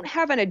you don't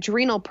have an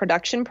adrenal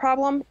production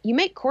problem. You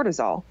make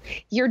cortisol.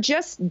 You're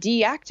just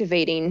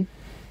deactivating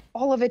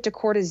all of it to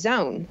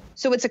cortisone.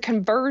 So it's a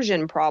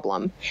conversion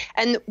problem.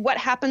 And what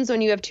happens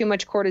when you have too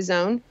much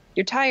cortisone?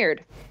 You're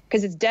tired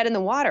because it's dead in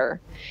the water.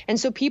 And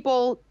so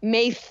people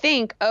may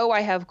think, oh,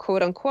 I have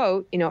quote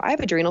unquote, I have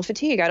adrenal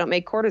fatigue. I don't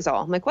make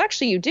cortisol. I'm like, well,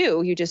 actually you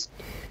do. You just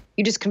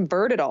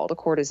convert it all to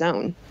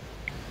cortisone.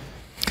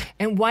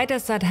 And why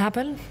does that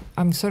happen?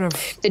 I'm sort of,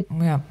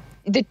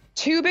 The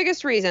two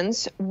biggest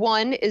reasons,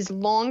 one is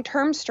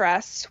long-term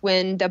stress,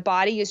 when the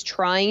body is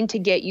trying to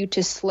get you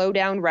to slow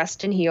down,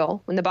 rest, and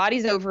heal. When the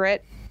body's over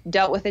it,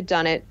 dealt with it,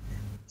 done it.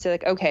 So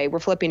like, okay, we're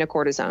flipping to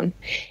cortisone.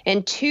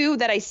 And two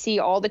that I see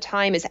all the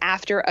time is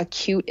after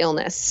acute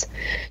illness.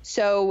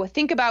 So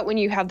think about when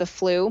you have the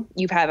flu,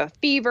 you have a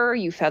fever,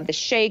 you have the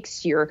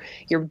shakes, your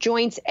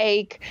joints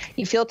ache,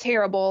 you feel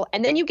terrible,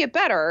 and then you get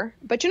better,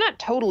 but you're not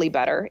totally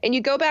better. And you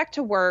go back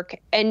to work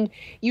and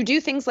you do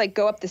things like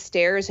go up the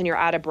stairs and you're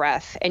out of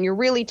breath and you're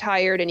really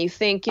tired and you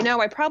think,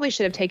 I probably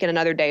should have taken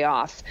another day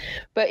off.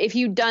 But if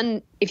you've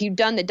done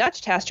the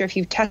Dutch test, or if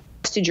you've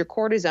tested your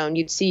cortisone,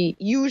 you'd see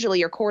usually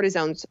your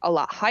cortisone's a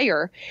lot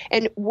higher.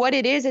 And what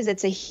it is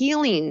it's a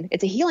healing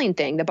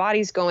thing. The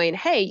body's going,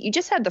 hey, you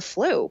just had the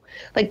flu.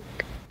 Like,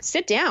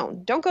 sit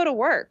down, don't go to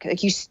work.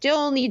 Like, you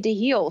still need to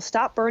heal.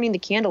 Stop burning the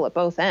candle at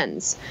both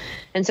ends.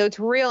 And so it's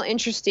real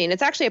interesting.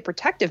 It's actually a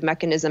protective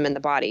mechanism in the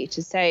body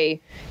to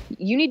say,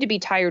 you need to be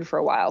tired for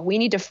a while. We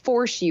need to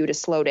force you to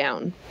slow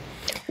down.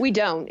 We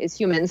don't, as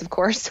humans, of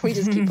course. We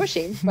just keep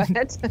pushing. But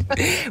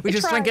we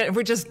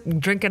just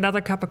drink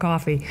another cup of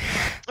coffee.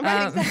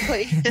 Right,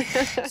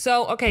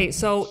 exactly.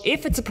 So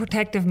if it's a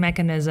protective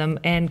mechanism,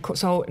 and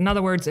so in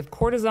other words, if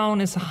cortisone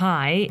is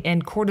high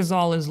and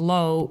cortisol is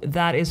low,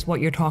 that is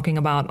what you're talking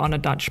about on a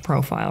Dutch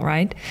profile,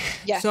 right?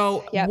 Yes.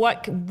 So yep.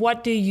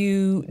 What do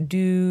you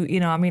do?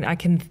 I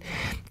can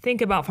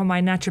think about from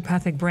my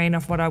naturopathic brain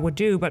of what I would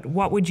do, but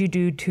what would you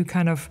do to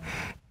kind of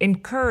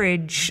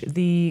encourage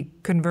the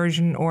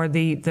conversion, or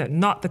the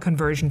not the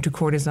conversion to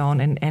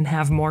cortisone, and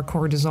have more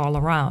cortisol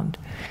around?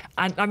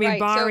 Right,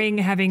 barring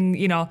having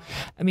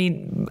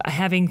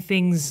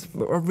things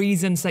or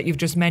reasons that you've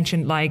just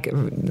mentioned, like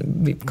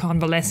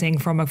convalescing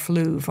from a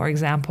flu, for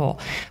example.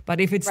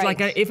 But if it's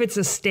if it's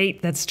a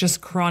state that's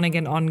just chronic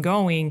and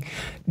ongoing,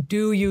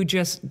 do you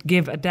just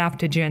give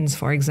adaptogens,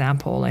 for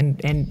example?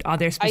 And are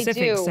there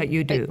specifics that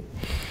you do?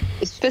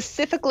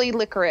 Specifically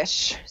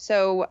licorice.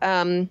 So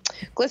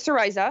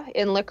glycyrrhiza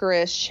in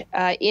licorice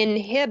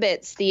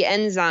inhibits the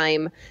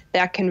enzyme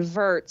that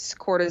converts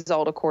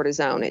cortisol to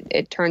cortisone.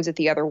 It turns it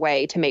the other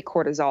way to make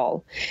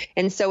cortisol.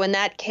 And so in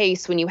that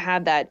case, when you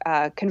have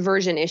that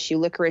conversion issue,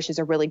 licorice is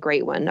a really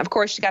great one. Of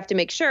course, you have to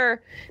make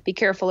sure, be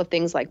careful of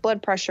things like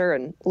blood pressure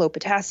and low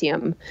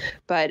potassium.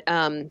 But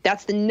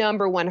that's the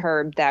number one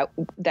herb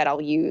that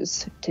I'll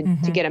use to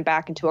get them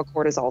back into a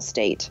cortisol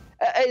state.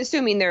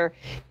 Assuming they're,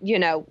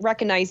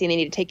 recognizing they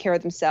need to take care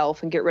of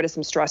themselves and get rid of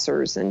some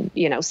stressors and,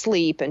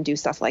 sleep and do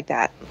stuff like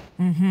that.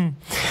 Mm-hmm.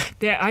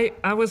 Yeah,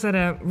 I was at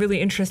a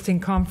really interesting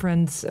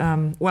conference,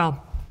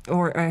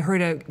 or I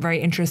heard a very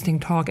interesting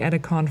talk at a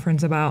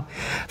conference about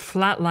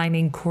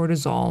flatlining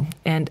cortisol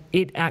and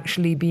it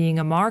actually being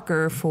a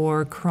marker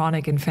for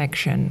chronic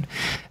infection.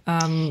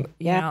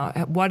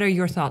 What are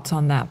your thoughts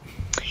on that?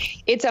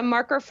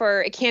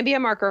 It can be a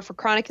marker for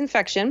chronic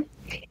infection.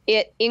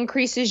 It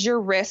increases your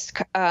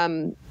risk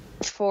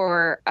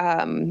for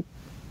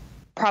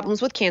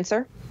problems with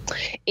cancer,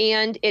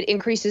 and it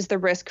increases the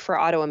risk for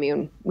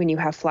autoimmune when you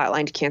have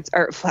flatline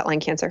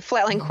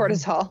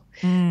cortisol,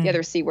 the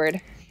other C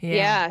word.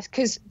 Yeah,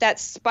 because that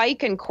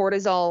spike in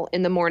cortisol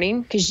in the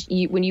morning, because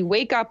when you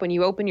wake up, when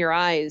you open your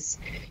eyes,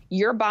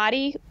 your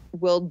body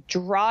will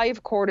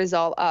drive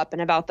cortisol up in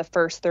about the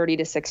first 30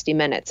 to 60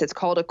 minutes. It's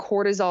called a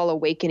cortisol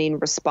awakening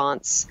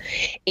response.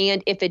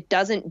 And if it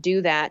doesn't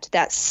do that,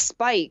 that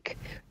spike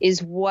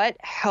is what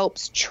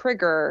helps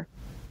trigger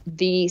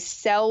the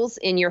cells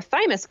in your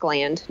thymus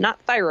gland, not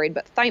thyroid,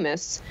 but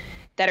thymus,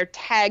 that are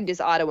tagged as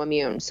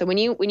autoimmune. So when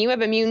you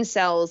have immune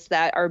cells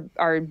that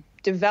are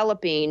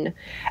developing,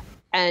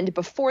 and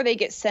before they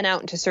get sent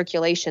out into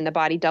circulation, the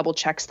body double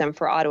checks them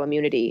for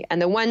autoimmunity.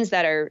 And the ones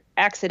that are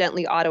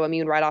accidentally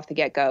autoimmune right off the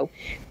get-go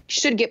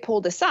should get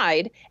pulled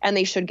aside and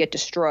they should get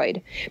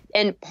destroyed.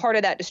 And part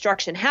of that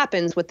destruction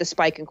happens with the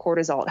spike in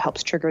cortisol. It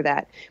helps trigger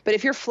that. But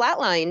if you're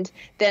flatlined,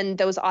 then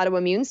those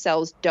autoimmune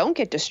cells don't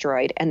get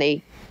destroyed and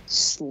they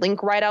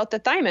slink right out the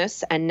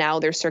thymus, and now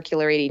they're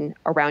circulating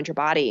around your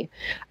body.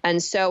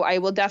 And so I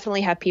will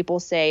definitely have people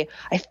say,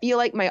 I feel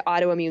like my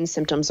autoimmune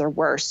symptoms are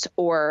worse,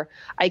 or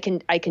I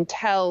can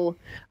tell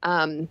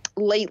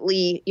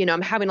lately,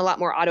 I'm having a lot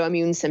more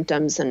autoimmune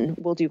symptoms, and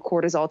we'll do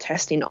cortisol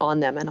testing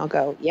on them. And I'll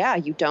go, yeah,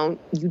 you don't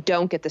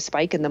get the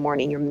spike in the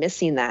morning. You're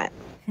missing that.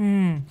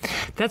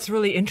 That's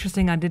really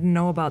interesting. I didn't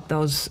know about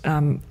those,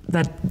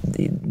 that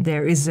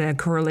there is a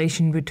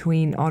correlation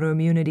between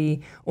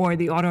autoimmunity or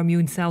the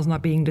autoimmune cells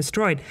not being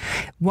destroyed.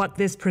 What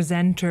this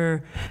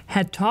presenter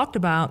had talked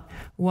about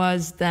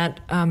was that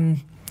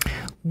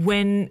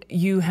when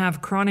you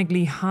have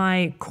chronically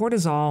high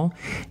cortisol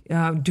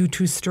due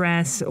to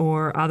stress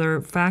or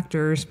other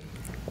factors,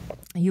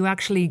 you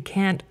actually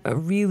can't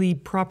really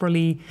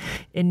properly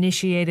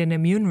initiate an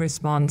immune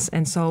response.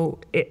 And so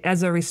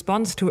as a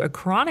response to a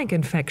chronic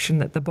infection,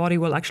 that the body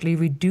will actually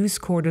reduce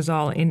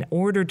cortisol in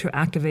order to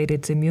activate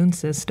its immune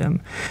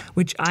system,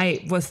 which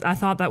I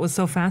thought that was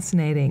so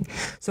fascinating.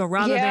 So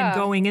rather than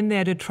going in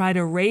there to try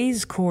to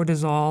raise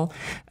cortisol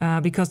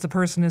because the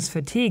person is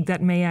fatigued,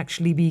 that may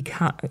actually be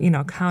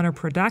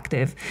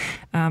counterproductive.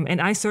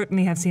 And I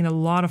certainly have seen a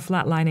lot of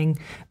flatlining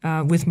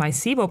with my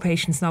SIBO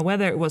patients. Now,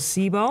 whether it was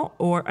SIBO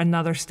or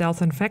another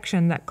stealth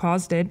infection that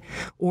caused it,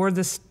 or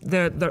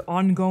the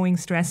ongoing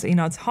stress,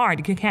 it's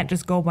hard. You can't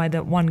just go by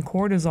the one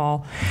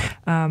cortisol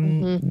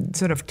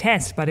sort of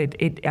test, but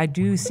I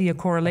do see a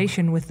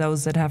correlation with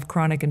those that have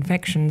chronic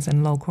infections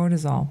and low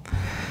cortisol.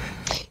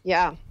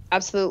 Yeah.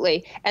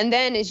 Absolutely. And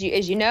then as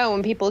you know,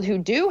 when people who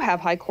do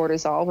have high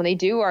cortisol,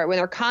 when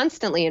they're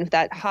constantly in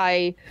that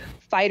high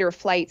fight or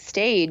flight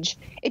stage,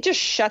 it just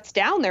shuts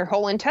down their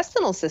whole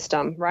intestinal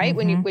system, right?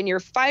 Mm-hmm. When you're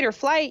fight or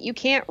flight, you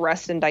can't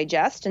rest and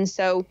digest. And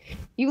so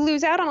you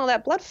lose out on all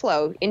that blood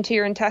flow into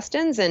your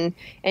intestines, and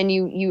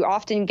you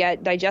often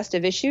get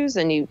digestive issues,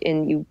 and you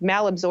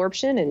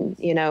malabsorption,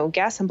 and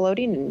gas and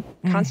bloating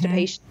and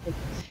constipation.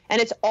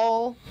 And it's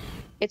all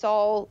it's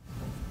all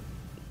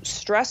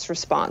stress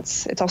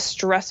response. It's all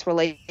stress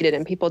related,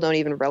 and people don't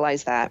even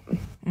realize that.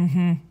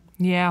 Mm-hmm.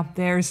 Yeah,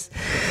 there's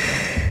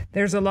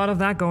a lot of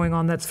that going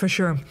on, that's for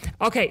sure.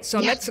 Okay, so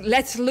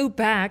let's loop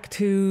back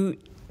to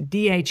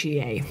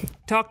DHEA.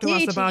 Talk to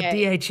us about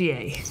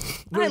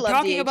DHEA. We're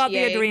talking DHEA. about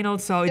the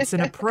adrenals, so it's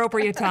an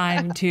appropriate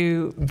time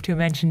to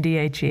mention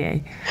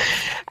DHEA.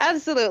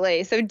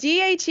 Absolutely. So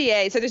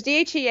DHEA, so there's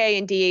DHEA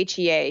and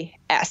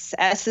DHEA-S.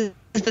 S is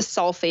the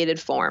sulfated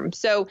form.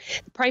 So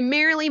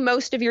primarily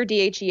most of your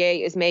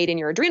DHEA is made in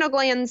your adrenal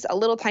glands. A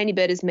little tiny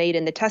bit is made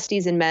in the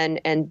testes in men,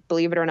 and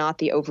believe it or not,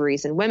 the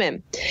ovaries in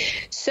women.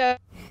 So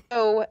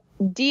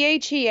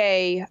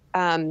DHEA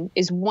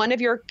is one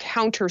of your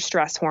counter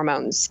stress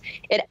hormones.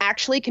 It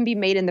actually can be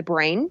made in the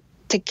brain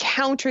to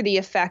counter the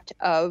effect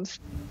of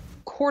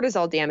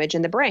cortisol damage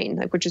in the brain,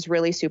 which is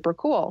really super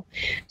cool.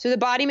 So the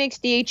body makes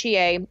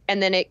DHEA,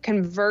 and then it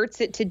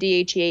converts it to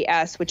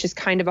DHEA-S, which is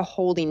kind of a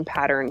holding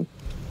pattern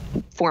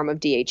form of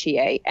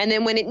DHEA. And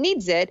then when it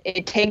needs it,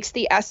 it takes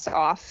the S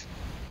off,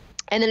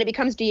 and then it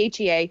becomes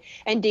DHEA,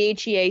 and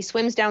DHEA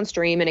swims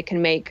downstream, and it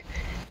can make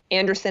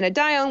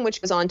androstenedione,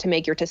 which goes on to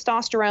make your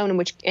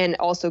testosterone, and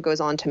also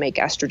goes on to make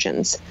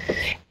estrogens.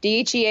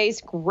 DHEA is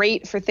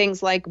great for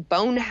things like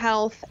bone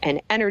health and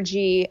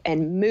energy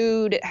and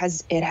mood.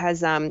 It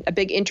has a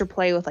big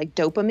interplay with like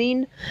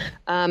dopamine,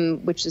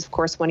 which is of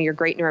course one of your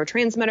great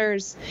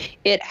neurotransmitters.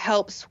 It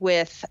helps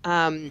with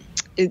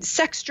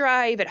sex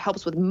drive. It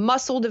helps with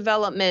muscle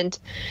development.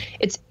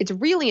 It's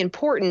really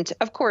important,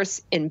 of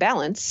course, in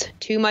balance.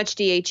 Too much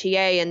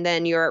DHEA, and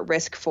then you're at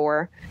risk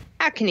for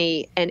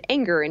acne and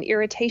anger and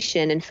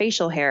irritation and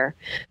facial hair,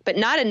 but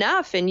not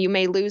enough, and you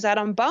may lose out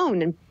on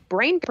bone and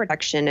brain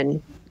protection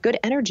and good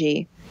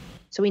energy.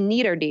 So we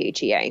need our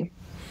DHEA.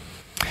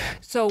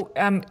 So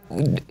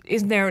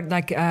isn't there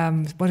like,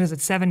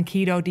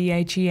 7-keto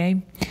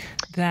DHEA?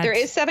 There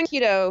is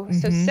 7-keto. Mm-hmm.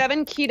 So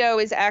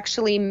 7-keto is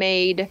actually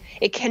made,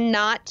 it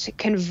cannot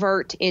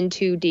convert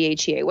into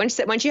DHEA. Once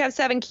you have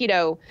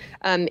 7-keto,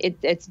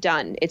 it's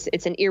done.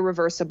 It's an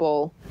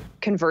irreversible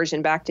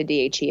conversion back to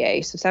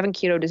DHEA. So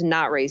 7-keto does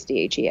not raise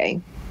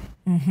DHEA.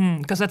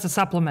 Because that's a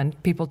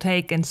supplement people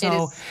take. And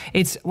so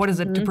it's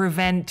to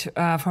prevent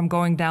from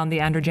going down the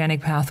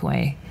androgenic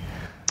pathway.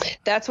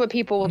 That's what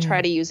people will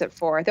try to use it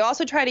for. They'll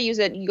also try to use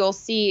it. You'll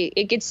see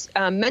it gets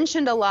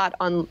mentioned a lot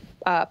on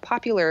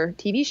popular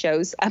TV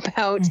shows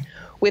about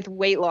with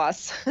weight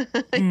loss.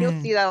 You'll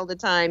see that all the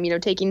time,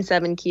 taking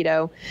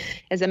 7-keto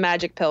as a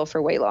magic pill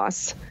for weight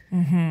loss.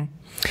 Mm-hmm.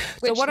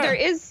 Which there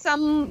is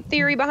some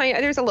theory behind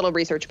it. There's a little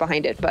research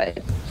behind it, but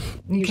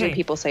usually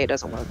people say it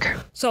doesn't work.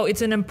 So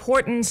it's an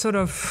important sort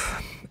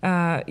of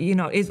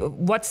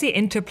what's the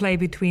interplay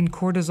between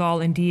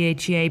cortisol and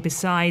DHEA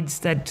besides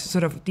that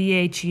sort of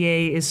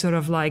DHEA is sort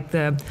of like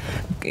the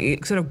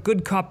sort of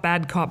good cop,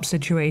 bad cop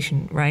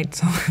situation, right?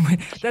 So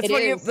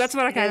that's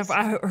what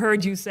I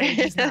heard you say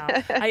just now.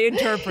 I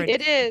interpret.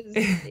 It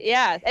is.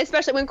 Yeah.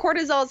 Especially when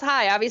cortisol is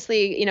high.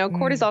 Obviously,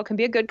 cortisol can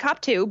be a good cop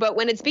too, but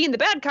when it's being the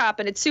bad cop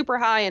and it's super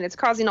high and it's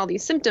causing all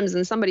these symptoms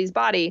in somebody's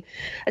body,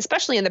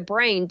 especially in the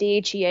brain,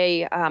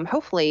 DHEA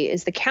hopefully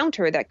is the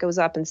counter that goes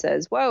up and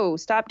says, whoa,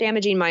 stop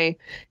damaging my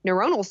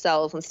neuronal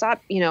cells and stop,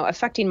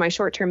 affecting my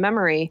short-term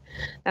memory.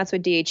 That's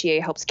what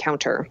DHEA helps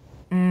counter.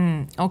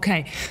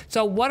 Okay.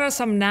 So what are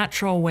some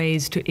natural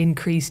ways to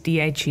increase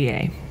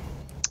DHEA?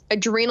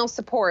 Adrenal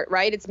support,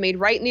 right? It's made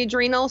right in the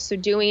adrenal. So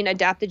doing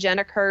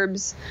adaptogenic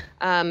herbs,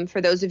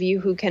 for those of you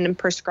who can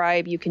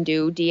prescribe, you can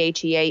do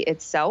DHEA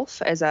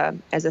itself as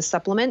a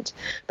supplement.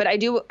 But I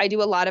do a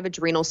lot of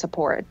adrenal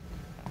support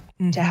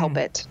to help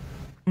it.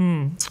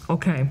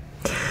 Okay.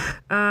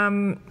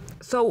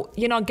 So,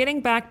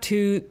 getting back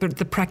to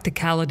the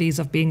practicalities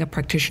of being a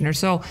practitioner.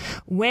 So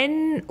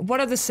what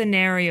are the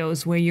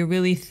scenarios where you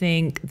really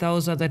think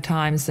those are the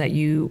times that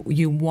you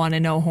want to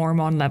know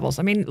hormone levels?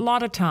 I mean, a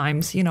lot of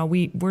times,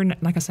 we're,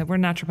 like I said, we're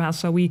naturopaths,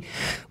 so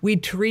we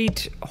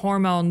treat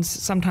hormones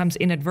sometimes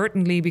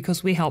inadvertently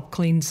because we help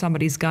clean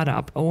somebody's gut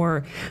up,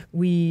 or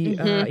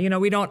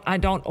I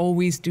don't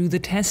always do the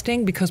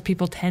testing because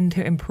people tend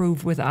to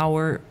improve with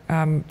our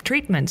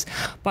treatments.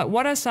 But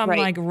what are some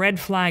like red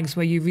flags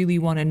where you really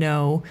want to know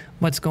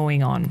what's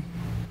going on?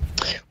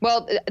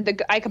 Well,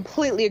 I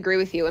completely agree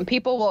with you. And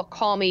people will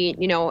call me,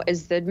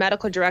 as the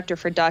medical director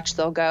for Dutch,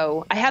 they'll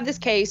go, I have this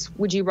case.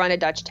 Would you run a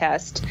Dutch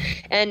test?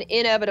 And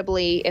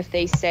inevitably, if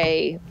they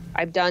say,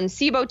 I've done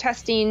SIBO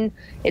testing,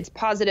 it's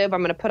positive,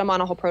 I'm going to put them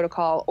on a whole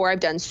protocol, or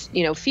I've done,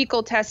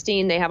 fecal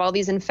testing, they have all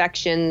these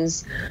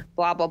infections,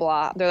 blah, blah,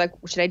 blah. They're like,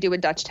 should I do a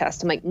Dutch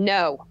test? I'm like,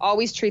 no,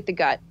 always treat the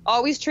gut.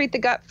 Always treat the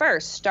gut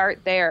first.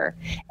 Start there.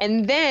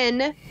 And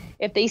then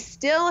if they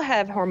still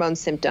have hormone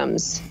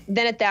symptoms,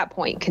 then at that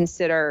point,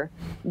 consider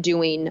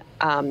doing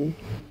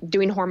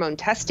doing hormone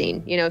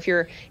testing. If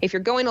you're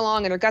going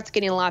along and their gut's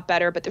getting a lot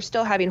better, but they're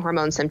still having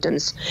hormone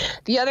symptoms.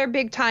 The other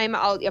big time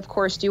I'll of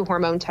course do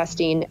hormone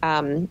testing.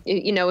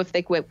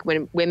 If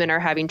when women are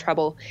having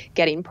trouble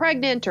getting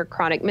pregnant or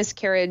chronic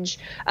miscarriage,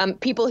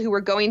 people who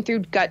are going through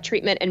gut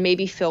treatment and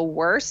maybe feel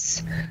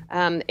worse,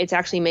 it's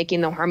actually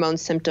making the hormone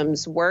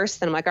symptoms worse.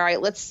 Then I'm like, all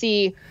right, let's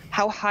see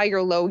how high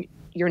or low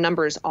your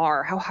numbers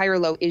are. How high or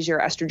low is your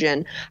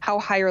estrogen? How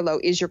high or low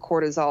is your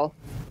cortisol?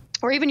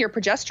 Or even your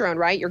progesterone,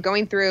 right? You're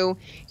going through,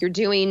 you're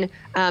doing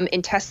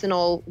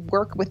intestinal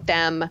work with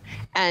them,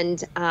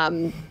 and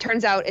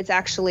turns out it's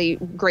actually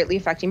greatly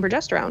affecting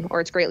progesterone,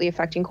 or it's greatly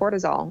affecting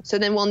cortisol. So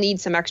then we'll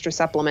need some extra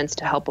supplements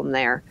to help them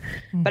there.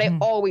 Mm-hmm. But I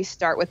always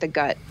start with the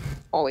gut,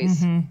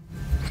 always. Mm-hmm.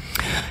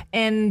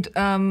 And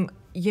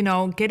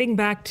getting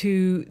back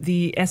to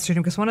the estrogen,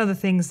 because one of the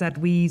things that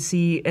we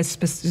see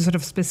sort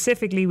of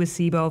specifically with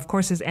SIBO, of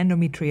course, is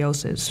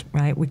endometriosis,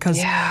 right? Because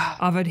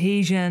of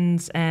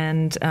adhesions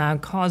and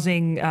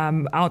causing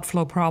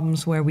outflow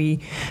problems where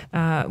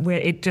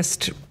it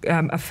just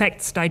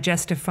affects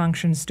digestive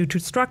functions due to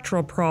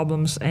structural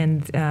problems,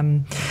 and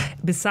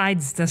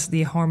besides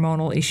the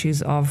hormonal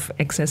issues of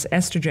excess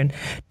estrogen.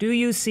 Do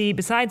you see,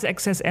 besides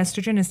excess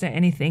estrogen, is there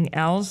anything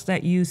else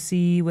that you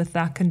see with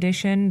that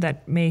condition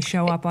that may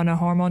show up on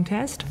a hormone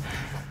test?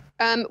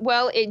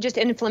 Well, just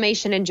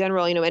inflammation in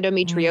general.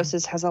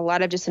 Endometriosis has a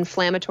lot of just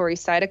inflammatory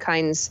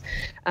cytokines.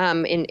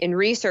 In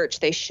research,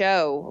 they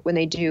show when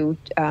they do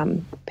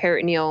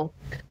peritoneal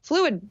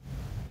fluid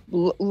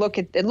look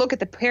at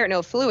the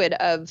peritoneal fluid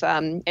of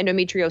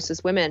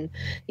endometriosis women,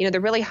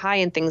 they're really high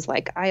in things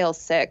like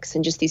IL-6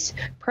 and just these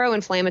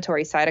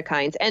pro-inflammatory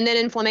cytokines. And then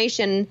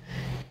inflammation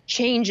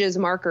changes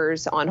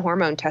markers on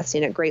hormone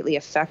testing. It greatly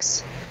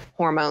affects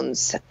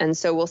hormones. And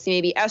so we'll see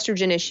maybe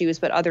estrogen issues,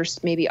 but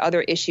maybe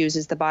other issues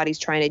as the body's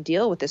trying to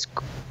deal with this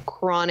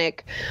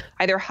chronic,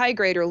 either high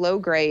grade or low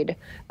grade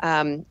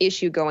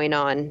issue going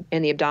on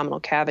in the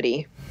abdominal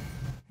cavity.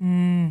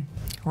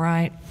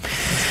 Right.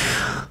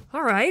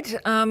 All right.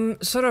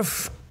 Sort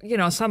of,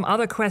 some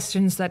other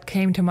questions that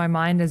came to my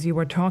mind as you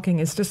were talking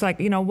is just like,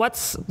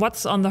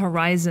 what's on the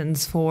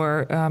horizons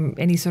for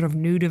any sort of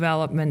new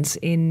developments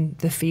in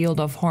the field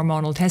of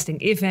hormonal testing,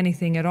 if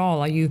anything at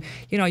all? Are you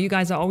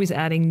guys are always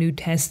adding new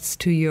tests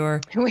to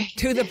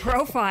to the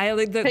profile.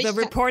 The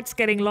report's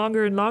getting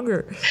longer and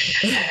longer.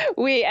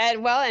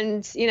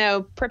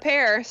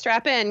 Prepare,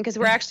 strap in, because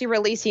we're actually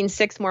releasing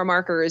 6 more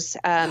markers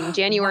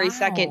January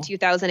 2nd,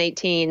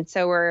 2018.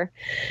 So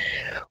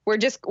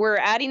we're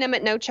adding them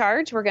at no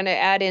charge. We're going to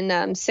add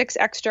in 6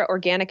 extra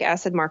organic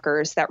acid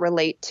markers that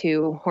relate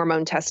to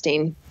hormone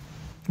testing.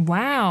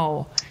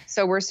 Wow.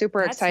 So we're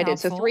super excited.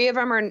 Helpful. So 3 of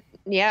them are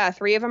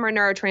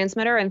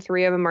neurotransmitter and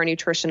 3 of them are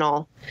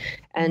nutritional.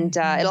 And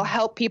it'll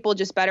help people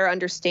just better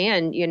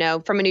understand,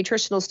 from a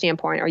nutritional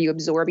standpoint, are you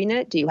absorbing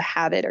it? Do you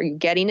have it? Are you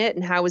getting it?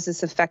 And how is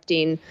this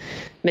affecting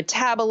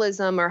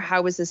metabolism, or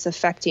how is this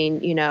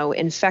affecting,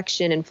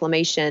 infection,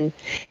 inflammation?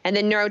 And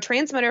then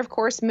neurotransmitter, of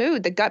course,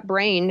 mood. The gut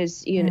brain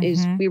is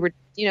we were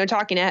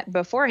talking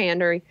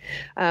beforehand, or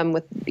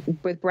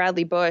with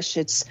Bradley Bush,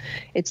 it's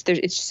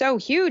so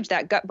huge,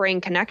 that gut brain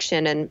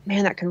connection, and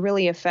man, that can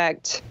really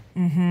affect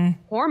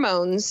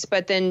hormones.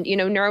 But then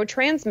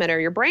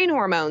neurotransmitter, your brain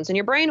hormones, and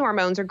your brain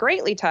hormones are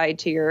greatly tied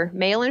to your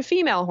male and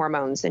female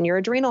hormones and your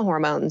adrenal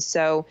hormones.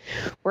 So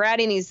we're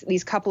adding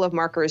these couple of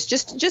markers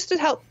just to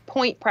help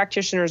point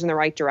practitioners in the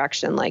right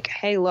direction. Like,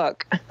 hey,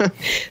 look,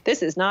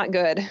 this is not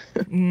good.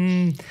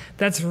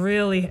 That's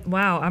really,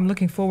 wow. I'm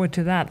looking forward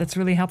to that. That's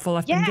really helpful.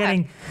 I've been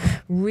getting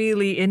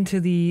really into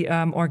the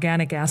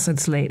organic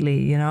acids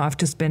lately. I've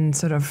just been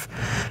sort of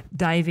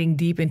diving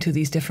deep into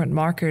these different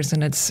markers,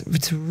 and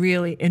it's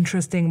really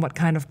interesting what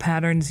kind of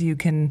patterns you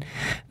can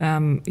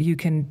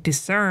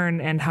discern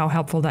and how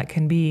helpful that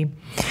can be.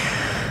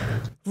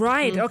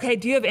 Right. Okay.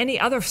 Do you have any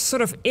other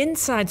sort of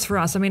insights for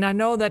us? I mean, I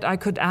know that I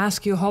could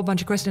ask you a whole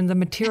bunch of questions. The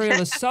material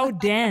is so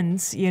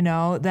dense,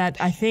 that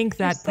I think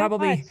that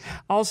probably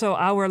also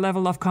our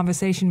level of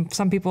conversation,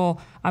 some people,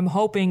 I'm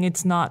hoping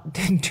it's not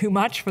too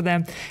much for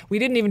them. We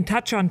didn't even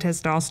touch on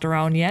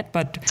testosterone yet,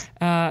 but,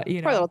 Poor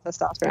little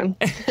testosterone.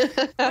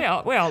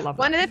 we all love it.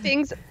 One of the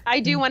things I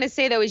do want to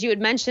say, though, is you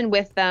had mentioned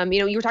with,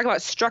 you were talking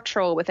about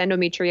structural with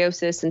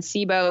endometriosis and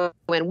SIBO,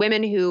 and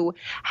women who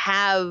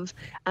have,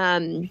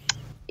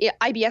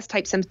 IBS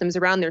type symptoms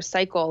around their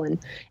cycle. And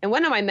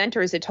one of my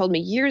mentors had told me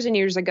years and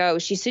years ago,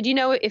 she said,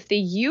 if the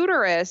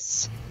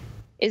uterus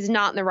is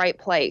not in the right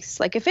place,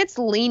 like if it's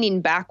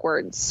leaning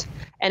backwards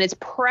and it's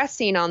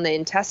pressing on the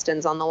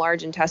intestines, on the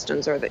large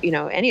intestines, or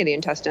any of the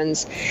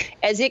intestines,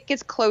 as it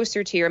gets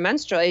closer to your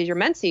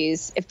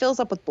menses, it fills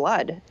up with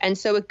blood. And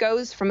so it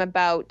goes from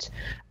about,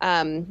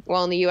 in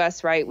the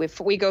US, right,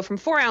 we go from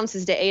 4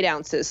 ounces to 8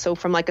 ounces. So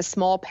from like a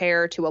small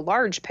pear to a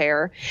large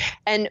pear.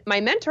 And my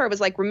mentor was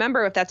like,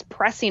 remember, if that's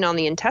pressing on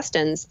the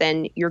intestines,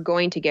 then you're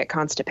going to get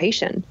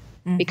constipation.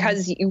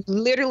 Because you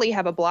literally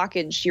have a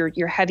blockage,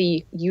 your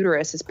heavy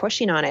uterus is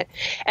pushing on it.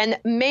 And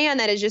man,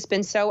 that has just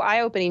been so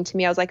eye-opening to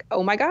me. I was like,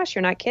 oh my gosh,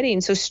 you're not kidding.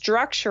 So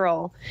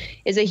structural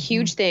is a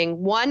huge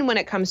thing. One, when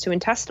it comes to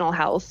intestinal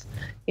health,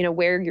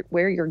 where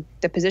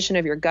the position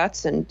of your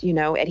guts and,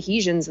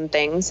 adhesions and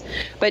things.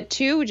 But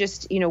 2,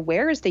 just,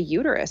 where is the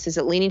uterus? Is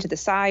it leaning to the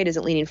side? Is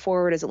it leaning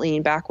forward? Is it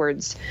leaning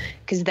backwards?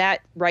 Because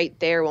that right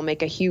there will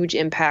make a huge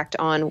impact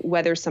on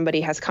whether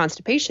somebody has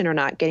constipation or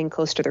not, getting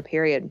close to their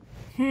period.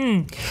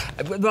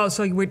 Well,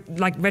 so we're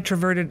like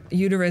retroverted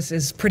uterus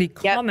is pretty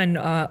common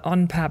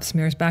on Pap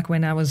smears. Back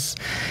when I was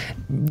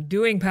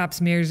doing Pap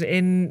smears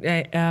in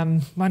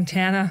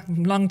Montana a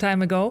long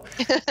time ago,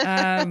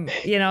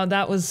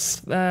 that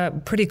was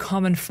pretty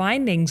common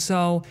finding.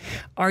 So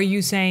are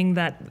you saying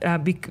that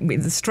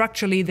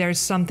structurally there's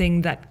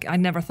something that I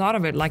never thought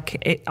of it?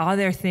 Like, are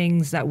there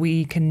things that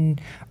we can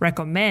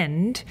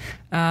recommend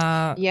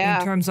in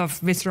terms of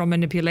visceral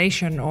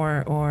manipulation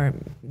or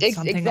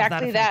something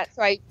exactly of that effect?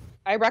 So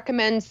I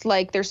recommend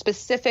there's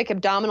specific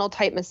abdominal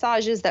type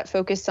massages that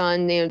focus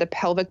on the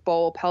pelvic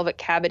bowl, pelvic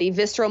cavity,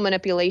 visceral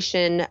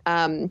manipulation,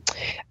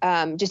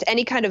 just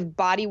any kind of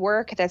body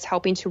work that's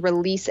helping to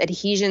release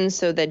adhesions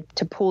so that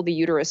to pull the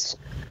uterus,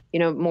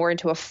 more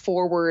into a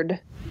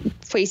forward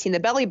facing the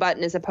belly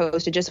button as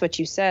opposed to just what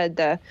you said,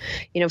 the,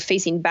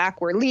 facing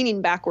backward,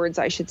 leaning backwards,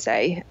 I should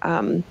say.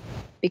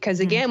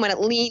 Because again, when it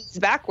leans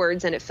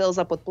backwards and it fills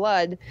up with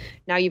blood,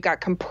 now you've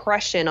got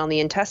compression on the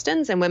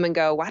intestines, and women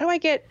go, why do I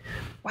get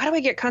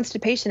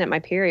constipation at my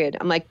period?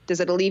 I'm like, does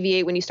it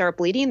alleviate when you start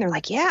bleeding? They're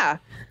like, yeah.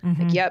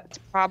 Like, yep, it's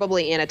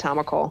probably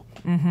anatomical.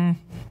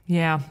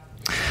 Yeah.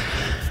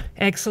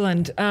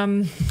 Excellent.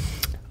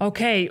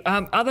 Okay.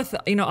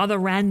 Other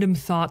random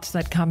thoughts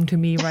that come to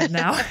me right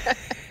now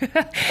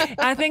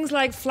are things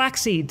like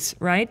flax seeds,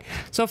 right?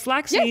 So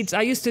flax seeds,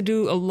 I used to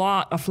do a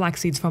lot of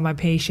flax seeds for my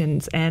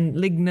patients, and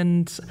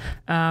lignans,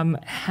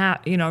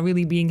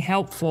 really being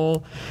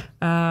helpful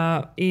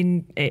talk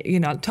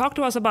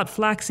to us about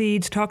flax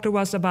seeds, talk to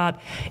us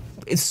about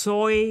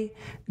soy.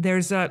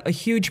 There's a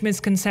huge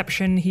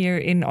misconception here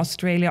in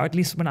Australia, or at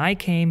least when I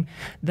came,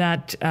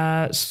 that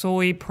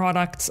soy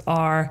products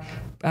are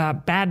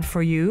bad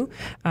for you.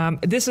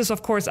 This is,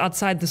 of course,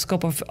 outside the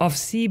scope of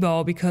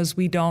SIBO, because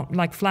we don't,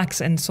 like flax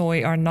and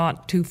soy are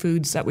not 2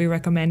 foods that we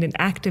recommend in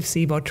active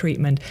SIBO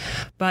treatment.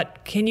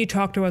 But can you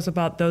talk to us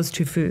about those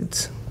 2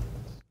 foods?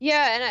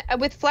 Yeah,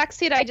 and with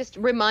flaxseed, I just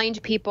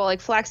remind people,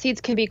 like, flax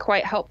seeds can be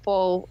quite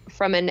helpful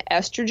from an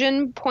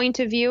estrogen point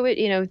of view,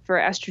 for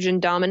estrogen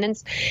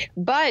dominance,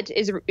 but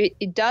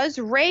it does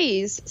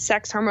raise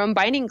sex hormone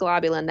binding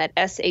globulin, that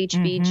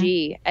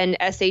SHBG, and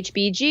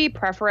SHBG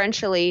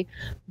preferentially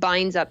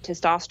binds up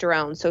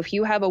testosterone. So if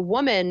you have a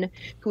woman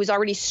who is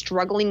already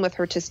struggling with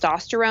her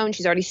testosterone,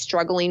 she's already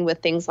struggling with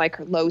things like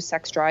her low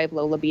sex drive,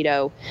 low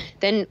libido,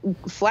 then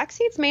flax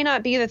seeds may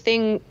not be the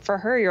thing for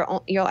her.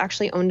 You'll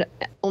actually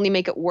only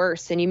make it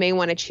worse, and you may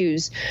want to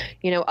choose,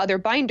 other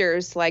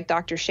binders like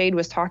Dr. Shade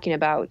was talking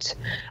about.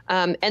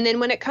 And then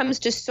when it comes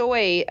to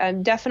soy,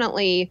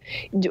 definitely,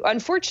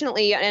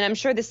 unfortunately, and I'm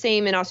sure the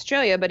same in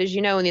Australia, but as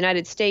you know, in the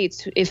United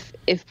States, if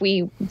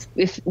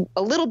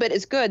a little bit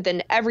is good,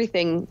 then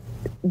everything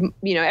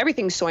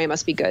soy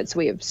must be good. So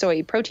we have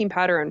soy protein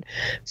powder and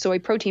soy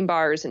protein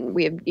bars, and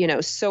we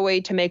have,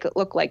 soy to make it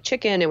look like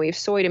chicken, and we have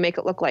soy to make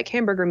it look like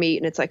hamburger meat.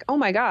 And it's like, oh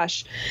my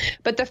gosh.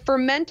 But the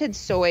fermented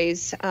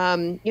soys,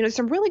 some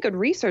really good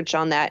research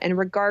on that in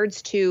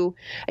regards to,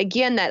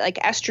 again, that like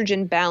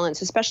estrogen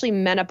balance, especially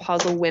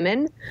menopausal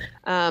women,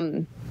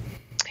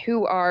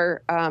 who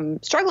are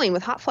struggling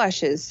with hot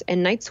flashes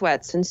and night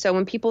sweats. And so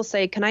when people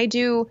say, can I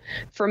do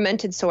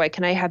fermented soy?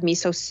 Can I have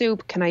miso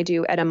soup? Can I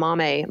do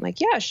edamame? I'm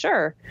like, yeah,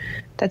 sure.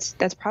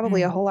 That's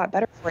probably a whole lot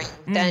better for you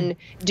than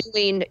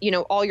doing,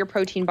 all your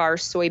protein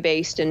bars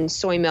soy-based and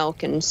soy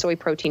milk and soy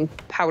protein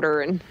powder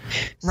and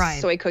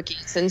soy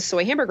cookies and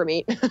soy hamburger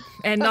meat.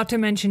 And not to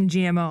mention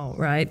GMO,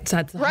 right? So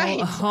that's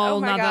a whole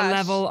nother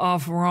level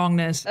of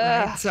wrongness.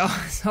 Right?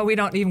 So we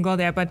don't even go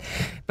there. But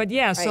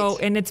yeah, so,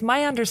 and it's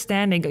my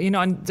understanding,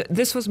 and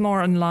this was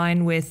more in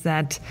line with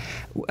that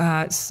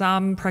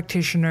some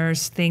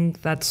practitioners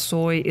think that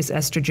soy is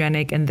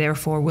estrogenic and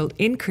therefore will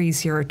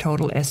increase your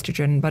total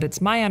estrogen. But it's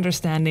my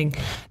understanding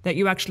that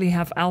you actually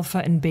have alpha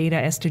and beta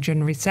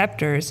estrogen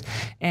receptors,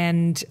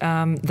 and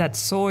that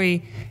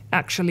soy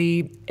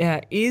actually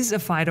is a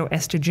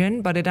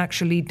phytoestrogen, but it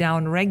actually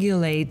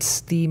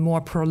downregulates the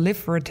more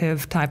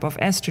proliferative type of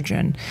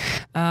estrogen,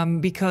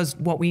 because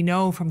what we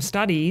know from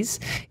studies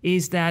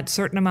is that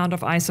certain amount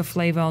of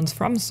isoflavones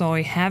from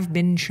soy have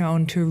been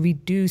shown to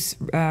reduce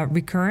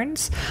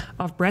recurrence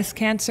of breast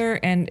cancer,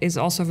 and is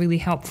also really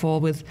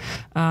helpful with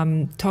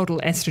total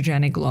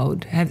estrogenic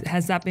load.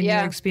 Has that been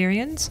your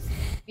experience?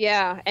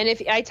 Yeah. And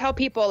if I tell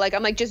people,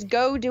 I'm like, just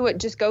go do it.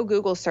 Just go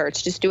Google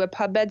search. Just do a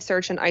PubMed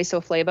search on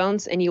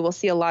isoflavones, and you will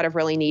see a lot of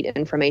really neat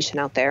information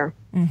out there.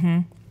 Mm-hmm.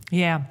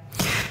 Yeah.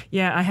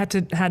 Yeah, I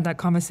had that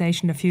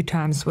conversation a few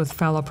times with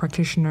fellow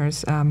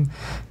practitioners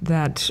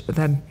that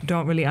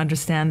don't really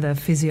understand the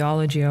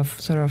physiology of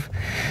sort of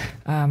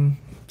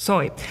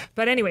soy.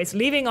 But anyways,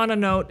 leaving on a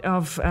note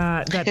of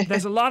that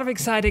there's a lot of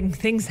exciting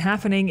things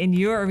happening in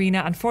your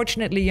arena.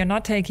 Unfortunately, you're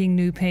not taking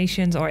new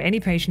patients or any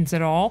patients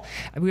at all.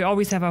 We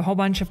always have a whole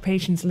bunch of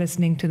patients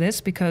listening to this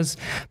because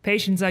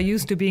patients are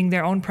used to being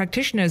their own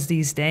practitioners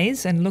these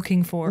days and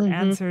looking for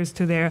answers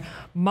to their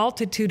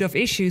multitude of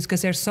issues,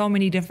 because there's so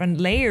many different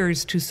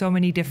layers to so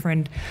many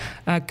different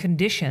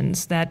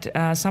conditions that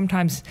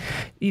sometimes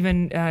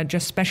even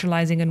just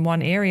specializing in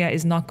one area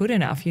is not good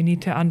enough. You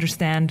need to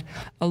understand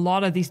a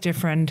lot of these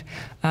different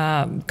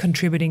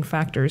contributing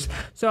factors.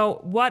 So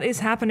what is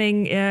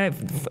happening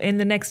in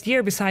the next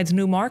year besides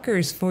new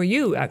markers for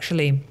you,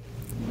 actually?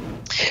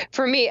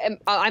 For me,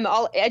 I'm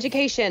all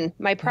education.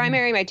 My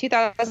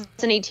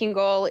 2018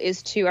 goal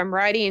is I'm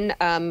writing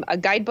a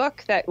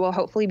guidebook that will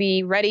hopefully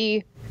be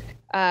ready.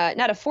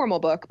 Not a formal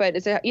book, but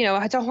it's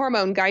a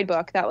hormone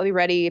guidebook that will be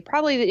ready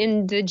probably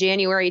in the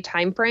January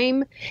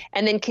timeframe,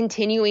 and then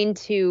continuing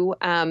to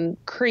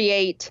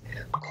create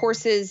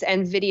courses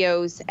and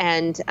videos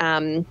and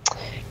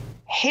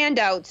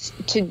handouts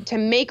to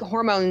make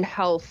hormone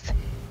health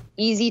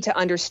easy to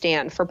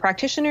understand for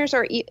practitioners,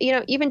 or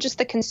even just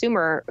the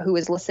consumer who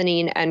is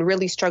listening and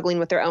really struggling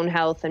with their own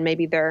health, and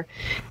maybe their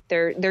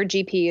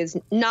GP is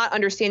not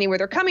understanding where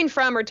they're coming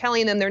from or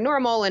telling them they're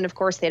normal, and of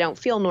course they don't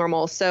feel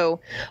normal. So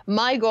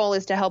my goal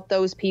is to help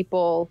those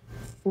people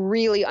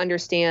really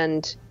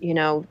understand,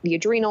 the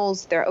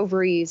adrenals, their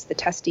ovaries, the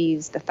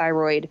testes, the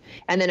thyroid,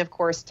 and then of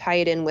course tie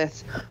it in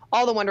with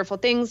all the wonderful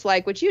things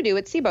like what you do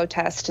at SIBO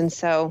test. And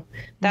so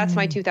that's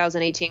my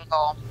 2018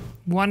 goal.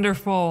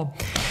 Wonderful.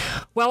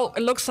 Well,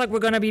 it looks like we're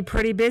going to be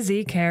pretty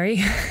busy, Carrie.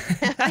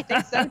 I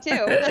think so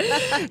too.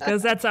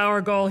 Because that's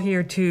our goal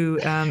here too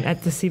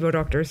at the SIBO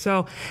Doctor.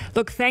 So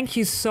look, thank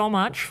you so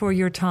much for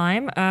your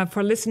time.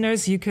 For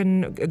listeners, you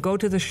can go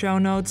to the show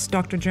notes.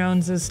 Dr.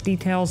 Jones's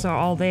details are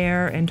all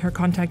there, and her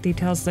contact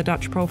details, the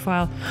Dutch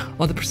profile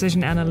or the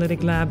Precision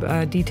Analytic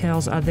Lab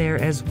details are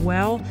there as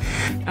well.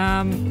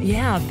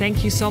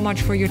 Thank you so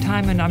much for your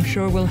time, and I'm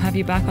sure we'll have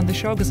you back on the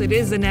show because it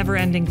is a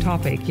never-ending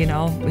topic,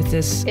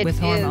 with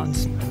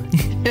hormones.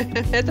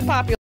 It's a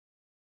popular